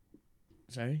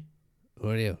 Sorry? Who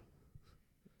are you?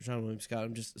 Sean William Scott.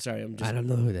 I'm just I don't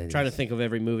know who that is. trying to think of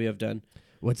every movie I've done.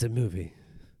 What's a movie?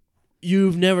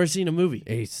 You've never seen a movie.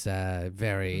 It's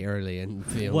very early in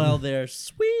film. Well, they're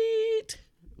sweet.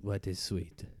 What is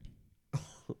sweet?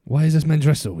 Why is this man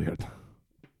dressed so weird?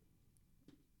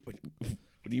 What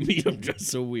do you mean I'm dressed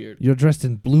so weird? You're dressed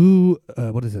in blue.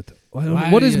 What is it? Why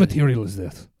What are is you- material is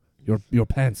this? Your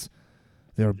pants.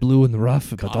 They're blue and rough,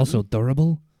 but Cotton? also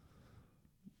durable.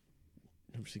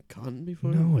 Never seen cotton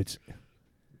before? No, it's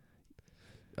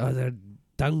Oh, they're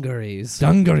dungarees.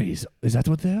 dungarees. Is that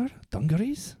what they are?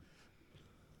 Dungarees?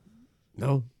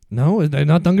 No. No, they're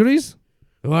not dungarees.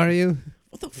 Who are you?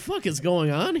 What the fuck is going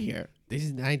on here? This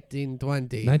is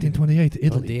 1920. 1928, Italy.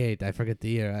 28. I forget the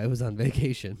year. I was on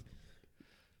vacation.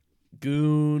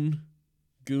 Goon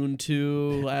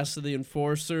 2, Last of the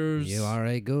Enforcers. You are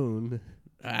a goon.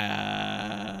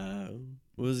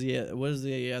 What was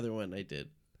the other one I did?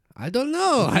 I don't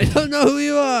know. I don't know who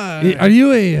you are. Are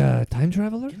you a time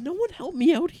traveler? Can no one help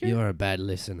me out here? You are a bad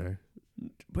listener.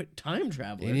 But time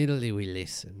traveler. In Italy, we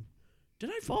listen. Did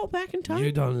I fall back in time?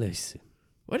 You don't listen.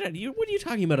 What are you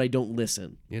talking about? I don't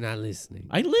listen. You're not listening.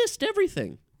 I list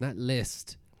everything. Not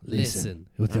list. Listen.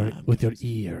 with your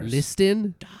ears.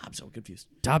 Listen. I'm so confused.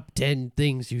 Top 10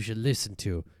 things you should listen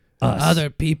to. Us. Other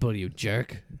people, you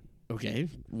jerk. Okay,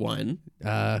 1.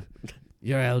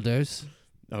 Your elders.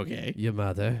 Okay, Your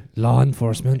mother. Law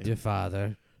enforcement. Your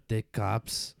father. The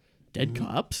cops. dead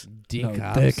cops. The No,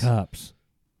 cops. the cops.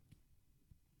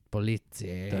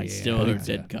 Polizia. I still heard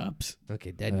dead cops.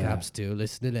 Okay, dead cops too.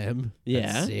 Listen to them.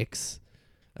 Yeah. That's 6.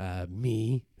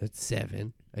 Me. That's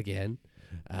 7. Again.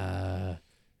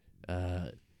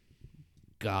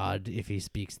 God, if he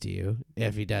speaks to you.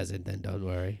 If he doesn't, then don't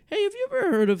worry. Hey, have you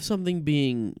ever heard of something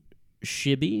being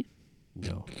shibby?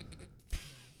 No,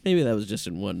 Maybe that was just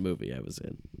in one movie I was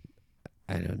in.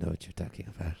 I don't know what you're talking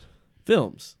about.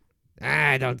 Films.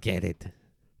 I don't get it.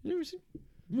 You ever seen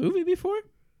a movie before?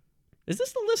 Is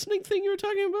this the listening thing you were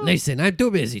talking about? Listen, I'm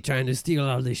too busy trying to steal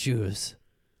all these shoes.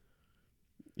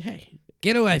 Hey.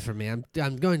 Get away from me.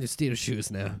 I'm going to steal shoes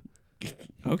now.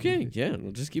 Okay, yeah,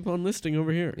 we'll just keep on listing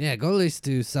over here. Yeah, go listen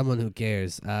to someone who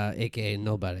cares, aka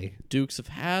nobody. Dukes of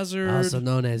Hazzard. Also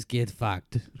known as get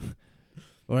fucked.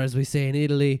 Or as we say in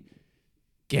Italy,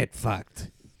 get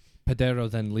fucked. Pedero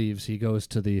then leaves. He goes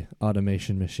to the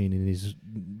automation machine and he's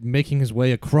making his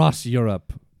way across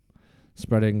Europe,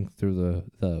 spreading through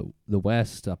the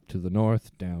west, up to the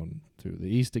north, down through the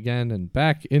east again, and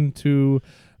back into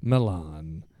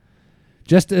Milan.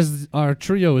 Just as our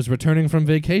trio is returning from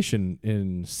vacation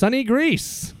in sunny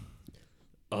Greece.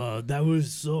 That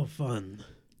was so fun.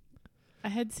 I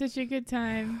had such a good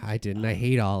time. I didn't. I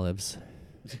hate olives.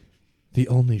 The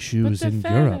only But shoes the in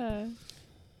feta. Europe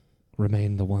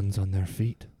remain the ones on their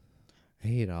feet. I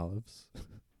hate olives.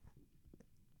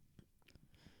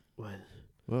 What?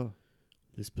 Whoa.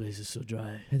 This place is so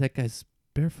dry. Hey, that guy's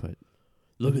barefoot.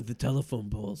 Look at the telephone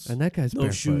poles. And that guy's no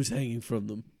barefoot. shoes hanging from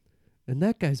them. And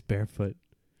that guy's barefoot.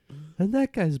 And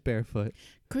that guy's barefoot.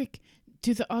 Quick,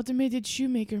 to the automated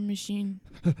shoemaker machine.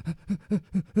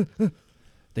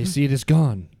 They see it is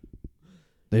gone.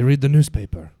 They read the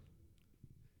newspaper.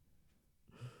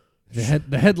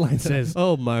 The headline says,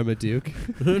 Oh, Marmaduke.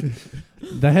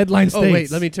 the headline states, Oh,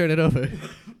 wait, let me turn it over.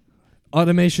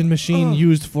 automation machine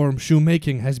used for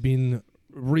shoemaking has been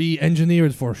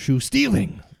re-engineered for shoe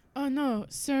stealing. Oh no,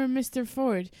 Sir Mr.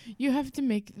 Ford, you have to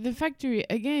make the factory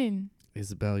again.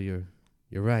 Isabel, you're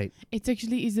right. It's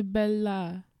actually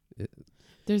Isabella. It-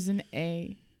 There's an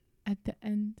A at the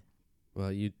end.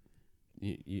 Well, you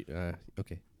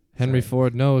okay. Henry Sorry.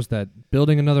 Ford knows that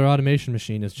building another automation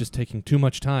machine is just taking too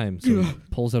much time, so he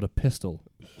pulls out a pistol.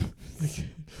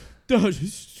 I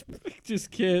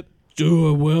just can't do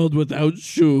a world without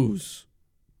shoes.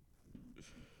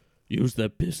 Use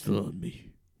that pistol on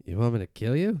me. You want me to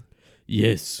kill you?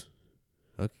 Yes.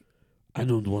 Okay. I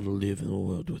don't want to live in a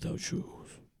world without shoes.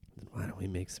 Then why don't we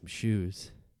make some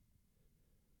shoes?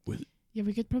 Yeah,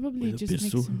 we could probably With a just make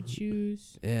pistol? some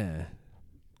shoes Yeah.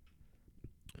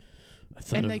 I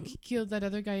thought and of- like kill that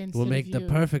other guy instead We'll make of the you.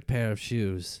 perfect pair of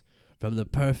shoes from the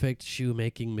perfect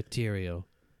shoemaking material.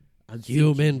 I'm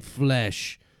Human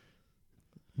flesh.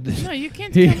 No, you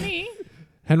can't He- kill me.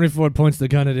 Henry Ford points the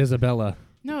gun at Isabella.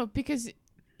 No, because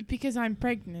I'm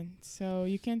pregnant, so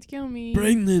you can't kill me.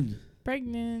 Pregnant.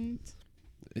 Pregnant.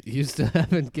 You still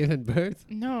haven't given birth?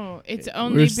 No, it's We're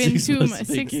only been 6 months 6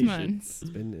 vacation. months.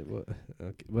 It's been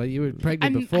okay. Well, you were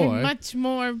pregnant I'm before, much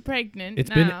more pregnant It's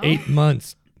been now. 8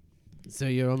 months. so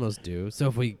you're almost due. So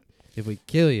if we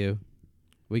kill you,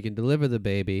 We can deliver the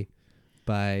baby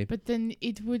by But then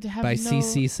it would have by no...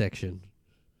 CC section.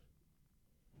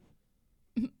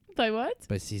 By what?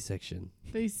 By C-section.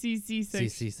 By CC section.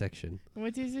 CC section.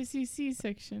 What is a CC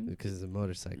section? Because it's a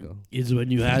motorcycle. It's when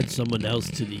you add someone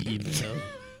else to the email.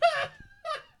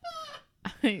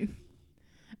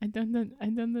 I don't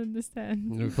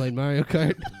understand. You ever played Mario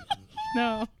Kart?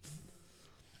 No.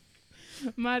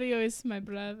 Mario is my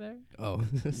brother. Oh,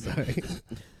 sorry.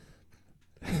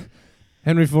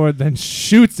 Henry Ford then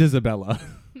shoots Isabella.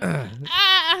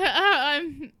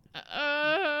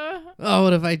 Oh,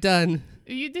 what have I done?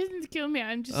 You didn't kill me.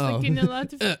 I'm just Oh. like in a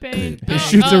lot of pain. He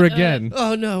shoots her again.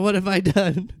 Oh no, what have I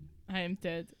done? I am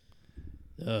dead.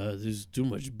 There's too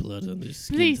much blood on this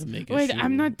skin Please, to make a wait, shoe.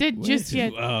 I'm not dead just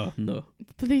yet. Oh, no.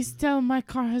 Please tell my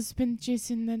car husband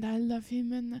Jason that I love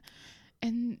him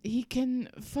and he can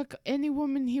fuck any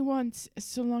woman he wants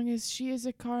so long as she is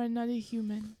a car and not a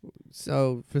human.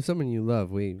 So, for someone you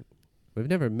love, we've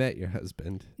never met your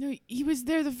husband. No, he was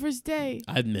there the first day.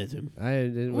 I've met him. I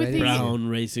didn't. With I the- didn't- Brown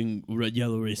racing,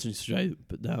 yellow racing stripe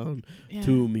down, Yeah.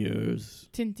 2 mirrors,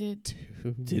 Tinted.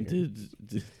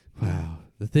 tinted. Wow,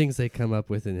 the things they come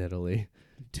up with in Italy.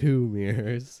 2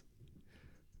 mirrors.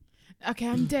 Okay,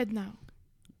 I'm dead now.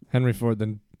 Henry Ford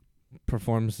then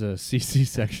performs a CC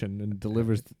section and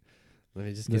delivers. Let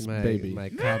me just This get my baby. my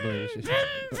cobbler.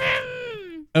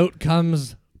 Out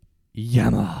comes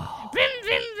Yamaha.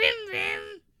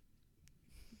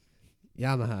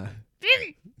 Yamaha.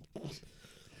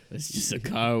 It's just a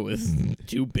car with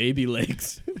 2 baby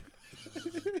legs.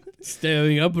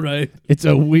 Staring upright. It's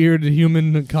a weird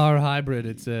human car hybrid.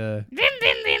 It's a.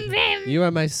 You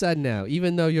are my son now.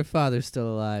 Even though your father's still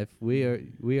alive, we are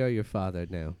your father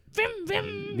now.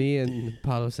 Me and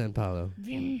Paulo San Paulo.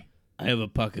 I have a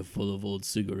pocket full of old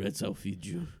cigarettes. I'll feed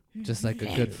you. Just like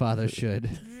a good father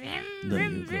should. There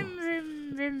you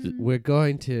go. We're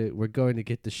going to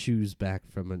get the shoes back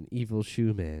from an evil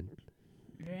shoe man.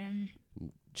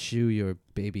 Shoe your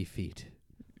baby feet.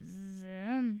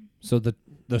 So the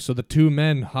 2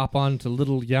 men hop onto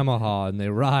little Yamaha and they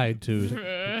ride to.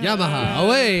 Yamaha,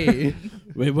 away!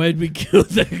 Wait, why'd we kill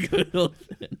that girl?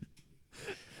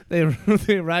 They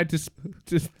ride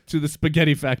to the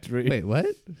spaghetti factory. Wait, what?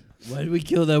 Why'd we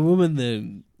kill that woman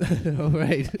then? Oh,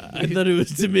 right. I thought it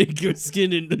was to make her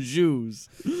skin into shoes.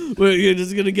 Wait, you're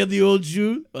just gonna get the old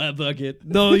shoe? Ah, fuck it.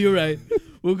 No, you're right.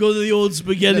 We'll go to the old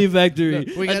spaghetti factory.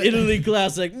 no, we An gotta- Italy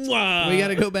classic. Mwah! We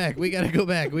gotta go back. We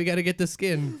gotta get the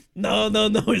skin. No,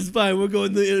 it's fine. We're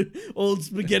going to the old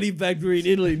spaghetti factory in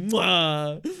Italy.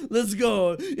 Mwah! Let's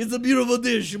go. It's a beautiful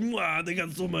dish. Mwah! They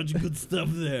got so much good stuff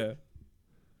there.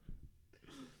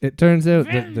 It turns out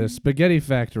that the spaghetti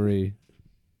factory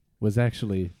was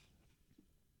actually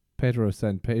Pedro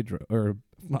San Pedro, or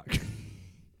fuck,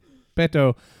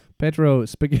 Petro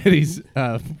Spaghetti's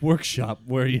workshop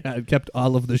where he had kept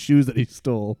all of the shoes that he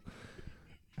stole.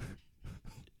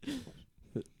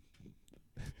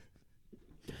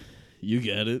 You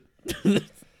get it.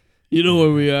 You know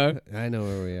where we are. I know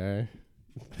where we are.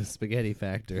 The spaghetti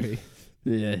factory.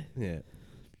 Yeah, Yeah.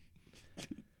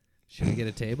 Should we get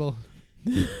a table?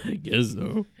 I guess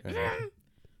so.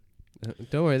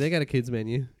 Don't worry, they got a kids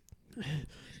menu.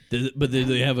 But do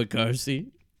they have a car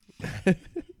seat?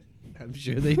 I'm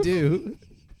sure they do.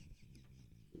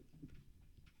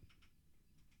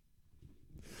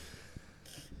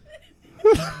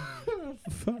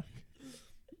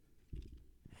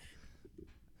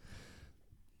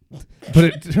 But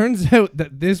it turns out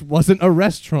that this wasn't a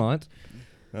restaurant.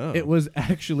 Oh, It was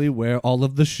actually where all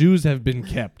of the shoes have been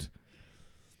kept.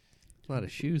 a lot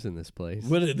of shoes in this place.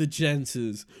 What are the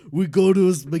chances? We go to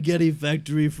a spaghetti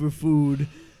factory for food.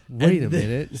 Wait and a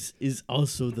minute. This is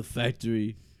also the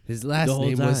factory. His last the whole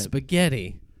name time. was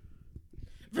Spaghetti.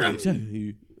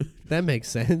 Exactly. That makes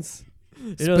sense.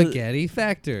 You know, Spaghetti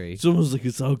factory. It's almost like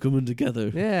it's all coming together.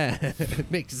 Yeah, it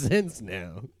makes sense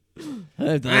now.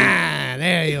 I thought-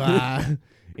 There you are.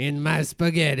 In my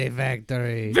spaghetti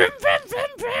factory.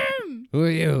 Who are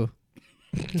you?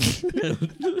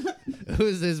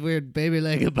 Who's this weird baby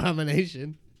leg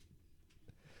abomination?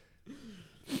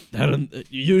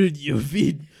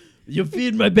 You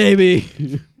feed my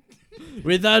baby.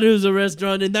 We thought it was a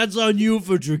restaurant, and that's on you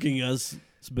for tricking us.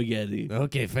 Spaghetti.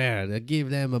 Okay, fair. Now give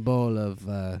them a bowl of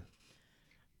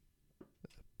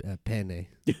penne.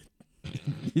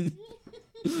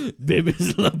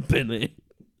 Babies love penne.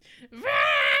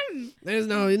 There's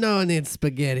no one needs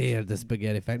spaghetti at the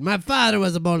spaghetti factory. My father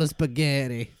was a bowl of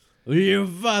spaghetti. Your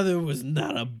father was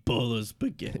not a bowl of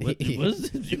spaghetti. What,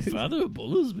 was your father a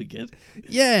bowl of spaghetti?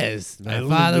 Yes, I my only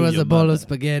father knew was your a bowl mother. of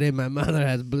spaghetti. My mother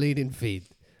has bleeding feet.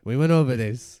 We went over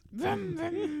this. Vroom,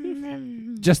 vroom,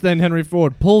 vroom. Just then, Henry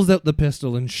Ford pulls out the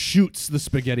pistol and shoots the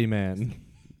spaghetti man.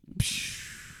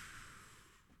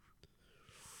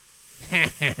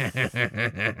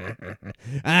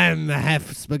 I'm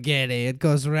half spaghetti. It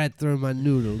goes right through my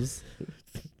noodles.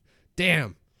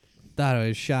 Damn. Thought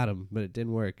I shot him, but it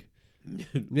didn't work.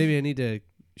 Maybe I need to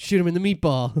shoot him in the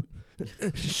meatball.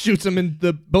 Shoots him in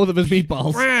both of his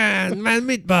meatballs. My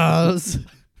meatballs.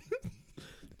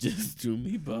 Just 2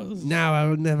 meatballs. Now I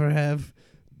will never have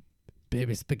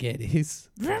baby spaghettis.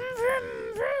 Vroom,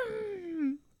 vroom,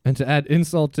 vroom. And to add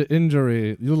insult to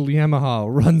injury, little Yamaha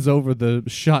runs over the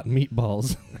shot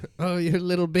meatballs. Oh, your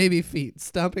little baby feet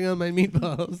stomping on my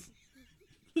meatballs.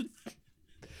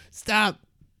 Stop.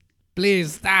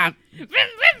 Please stop. Vroom, vroom,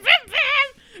 vroom,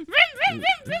 vroom. Vroom, vroom,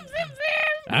 vroom, vroom, vroom, vroom.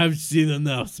 I've seen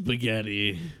enough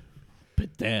spaghetti.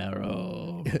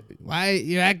 Patero. Why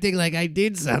you're acting like I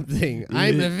did something?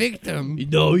 I'm a victim.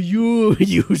 No, you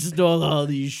stole all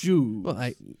these shoes.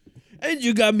 Well, And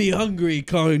you got me hungry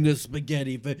calling this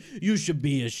spaghetti. But you should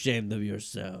be ashamed of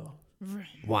yourself.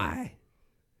 why?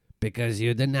 Because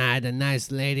you denied a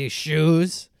nice lady's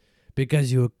shoes?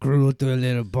 Because you were cruel to a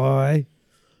little boy?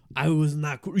 I was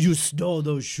not. You stole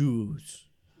those shoes.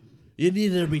 You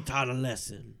needed to be taught a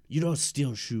lesson. You don't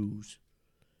steal shoes.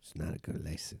 It's not a good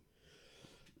lesson.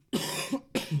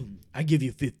 I give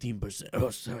you 15%. Oh,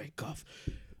 sorry, cough.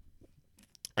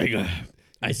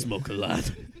 I smoke a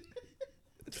lot.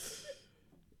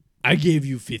 I gave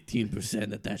you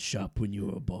 15% at that shop when you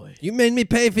were a boy. You made me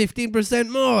pay 15%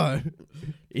 more.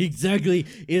 Exactly.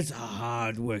 It's a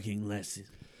hard-working lesson.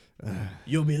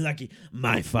 You'll be lucky.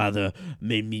 My father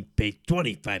made me pay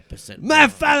 25%. My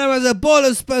father was a bowl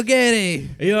of spaghetti.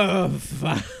 Your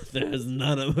father is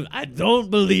none of. I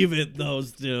don't believe it though.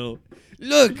 Still,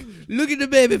 Look at the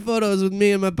baby photos with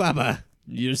me and my papa.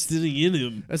 you're sitting in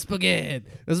him. A spaghetti,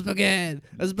 a spaghetti,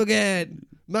 a spaghetti.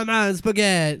 Mama,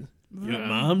 spaghetti. Your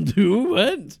mom too?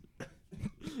 What?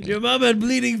 Your mom had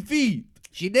bleeding feet.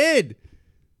 She did.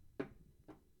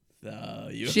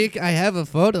 I have a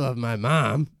photo of my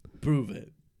mom. Prove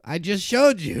it. I just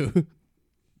showed you.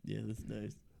 Yeah, that's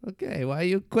nice. Okay, why are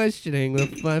you questioning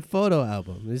with my photo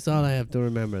album? That's all I have to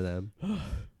remember them.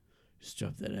 Just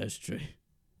drop that ashtray.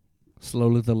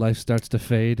 Slowly, the life starts to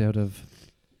fade out of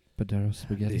Padero's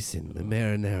spaghetti. Listen, the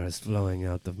marinara is flowing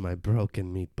out of my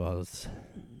broken meatballs.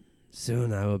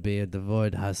 Soon I will be a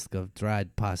devoid husk of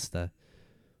dried pasta,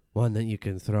 one that you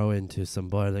can throw into some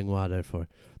boiling water for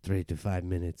 3 to 5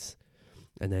 minutes,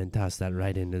 and then toss that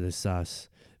right into the sauce.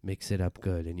 Mix it up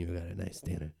good, and you got a nice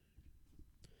dinner.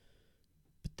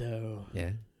 But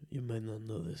Yeah? you might not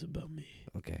know this about me,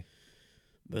 Okay.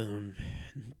 but I'm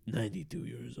 92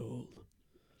 years old.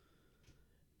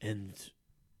 And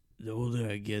the older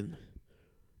I get,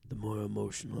 the more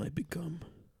emotional I become.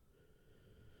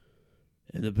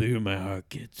 And the bigger my heart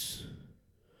gets.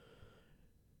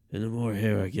 And the more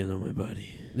hair I get on my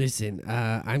body. Listen,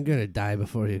 I'm going to die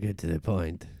before you get to the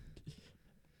point.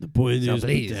 The point So is,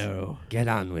 please. Patero, Get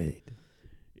on with it.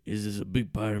 is there's a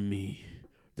big part of me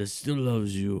that still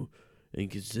loves you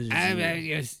and considers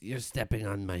you. You're stepping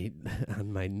on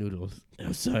my noodles.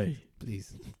 I'm sorry.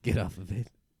 Please, get off of it.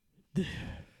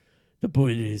 The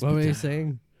point is, What were you Patero.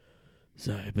 saying?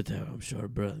 Sorry, Patero, I'm short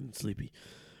of breath and sleepy.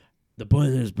 The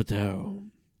point is, Patero,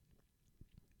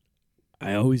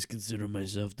 I always consider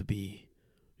myself to be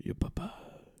your papa.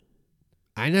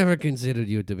 I never considered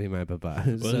you to be my papa.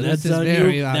 Well, so that's this is on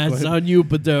very you. awkward. That's on you,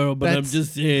 Patero. But I'm That's-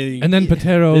 just saying. And then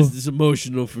Patero this is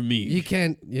emotional for me. You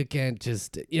can't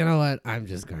just. You know what? I'm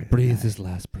just going to breathes die. his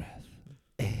last breath.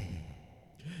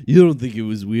 You don't think it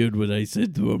was weird what I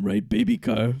said to him, right, baby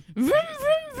car? Vroom,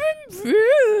 vroom, vroom,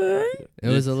 vroom. It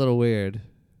was a little weird,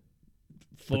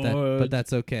 For, but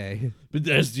that's okay. but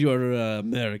that's your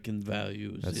American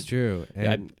values. That's true.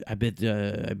 And I bet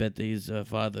his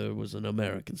father was an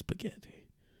American spaghetti.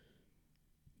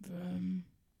 Vroom,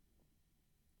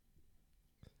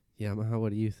 Yamaha, what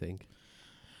do you think?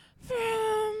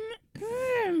 vroom,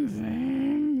 vroom,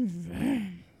 vroom,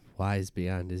 vroom. Wise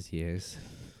beyond his years.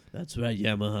 That's right,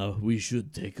 Yamaha. We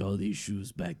should take all these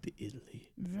shoes back to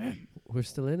Italy. Vroom. We're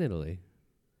still in Italy.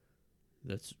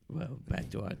 That's, well, back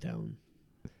to our town.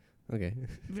 Okay.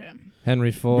 Vroom.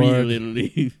 Henry Ford Real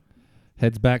Italy.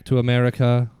 heads back to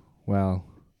America. Well,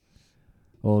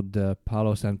 old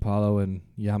Paulo San Paulo and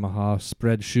Yamaha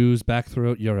spread shoes back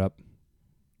throughout Europe.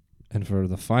 And for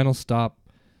the final stop,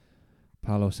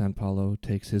 Paulo San Paulo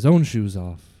takes his own shoes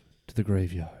off to the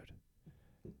graveyard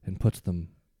and puts them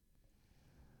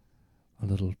on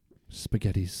little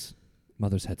Spaghetti's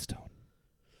mother's headstone.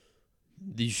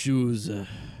 These shoes,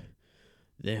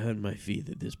 they hurt my feet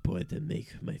at this point and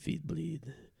make my feet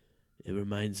bleed. It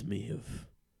reminds me of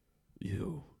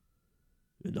you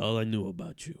and all I knew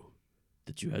about you,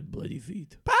 that you had bloody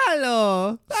feet.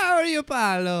 Paolo! How are you,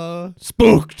 Paolo?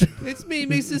 Spooked. It's me,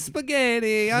 Mrs.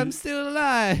 Spaghetti. I'm still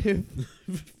alive.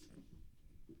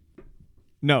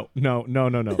 No.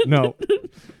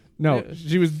 No,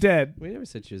 she was dead. We never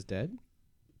said she was dead.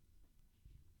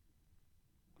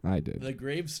 I did. The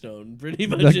gravestone pretty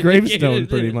much The gravestone indicated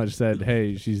pretty it. much said,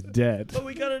 hey, she's dead. But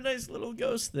we got a nice little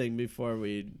ghost thing before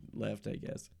we left, I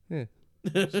guess. Yeah.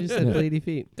 She said bleedy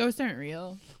feet. Ghosts aren't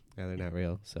real. Yeah, they're not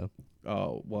real, so.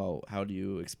 Oh, well, how do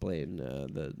you explain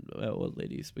the old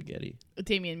lady spaghetti?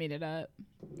 Damien made it up.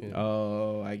 Yeah.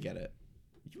 Oh, I get it.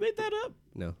 You made that up?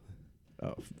 No.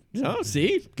 Oh, no,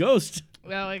 see? Ghost.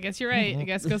 Well, I guess you're right. I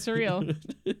guess ghosts are real.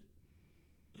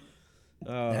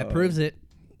 That proves it.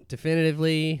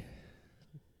 Definitively.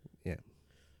 Yeah.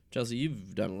 Chelsea,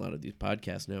 you've done a lot of these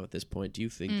podcasts now at this point. Do you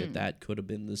think that could have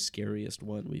been the scariest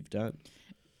one we've done?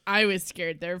 I was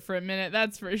scared there for a minute,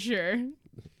 that's for sure.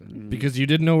 Because you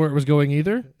didn't know where it was going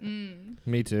either? Mm.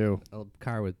 Me too. A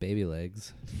car with baby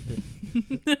legs.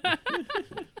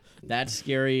 That's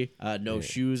scary. No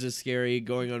shoes is scary.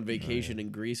 Going on vacation in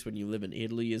Greece when you live in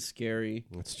Italy is scary.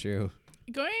 That's true.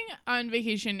 Going on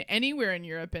vacation anywhere in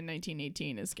Europe in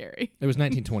 1918 is scary. It was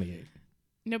 1928.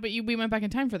 No, but we went back in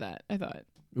time for that, I thought.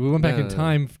 We went back in No.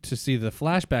 time to see the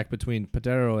flashback between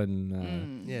Padero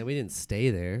and... Yeah, we didn't stay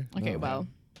there. Okay, Oh. well,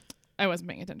 I wasn't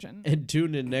paying attention. And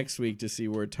tune in next week to see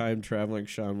where time traveling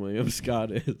Sean William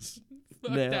Scott is.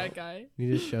 Fuck now. that guy. He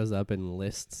just shows up and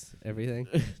lists everything.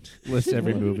 List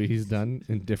every movie he's done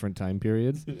in different time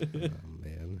periods. Oh,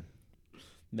 man.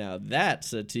 Now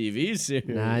that's a TV series.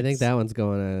 Nah, I think that one's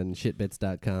going on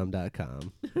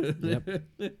shitbits.com.com. Yep.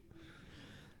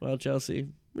 Well, Chelsea,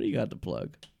 what do you got to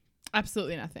plug?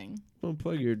 Absolutely nothing. Well,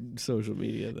 plug your social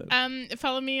media then.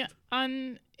 Follow me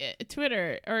on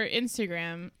Twitter or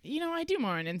Instagram. You know, I do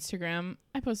more on Instagram.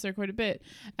 I post there quite a bit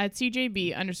at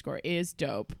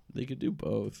CJB_is_dope. They could do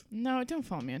both. No, don't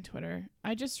follow me on Twitter.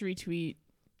 I just retweet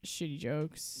shitty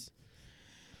jokes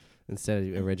Instead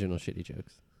of original shitty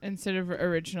jokes. instead of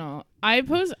original. I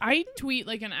tweet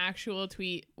like an actual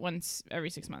tweet once every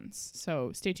 6 months.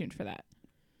 So stay tuned for that.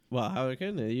 Well, how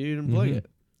can they? You didn't plug Mhm. it.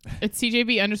 It's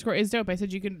CJB_is_dope. I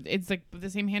said you could. It's like the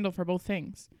same handle for both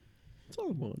things. That's all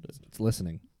I wanted. It's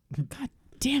listening. God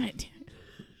damn it.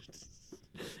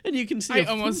 And you can see. I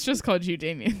almost just called you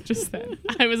Damien just then.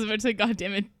 I was about to say, God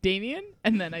damn it, Damien,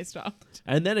 and then I stopped.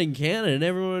 And then in Canada,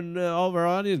 everyone, all of our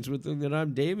audience would think that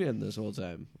I'm Damien this whole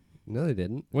time. No, they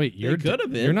didn't. Wait, you're could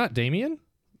have been. You're not Damien?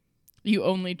 You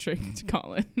only tricked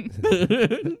Colin.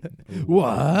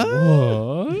 What?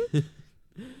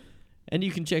 And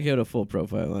you can check out a full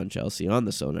profile on Chelsea on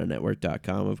the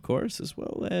sonarnetwork.com, of course, as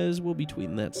well as we'll be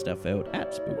tweeting that stuff out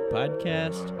at Spook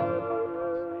Podcast.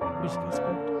 We just got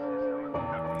spooked.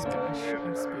 Gosh,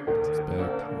 I'm spooked.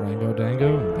 Spooked. Rango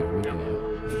Dango, and there we go.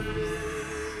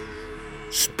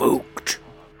 Spooked.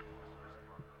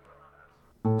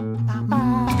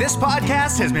 This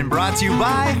podcast has been brought to you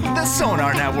by the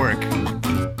Sonar Network.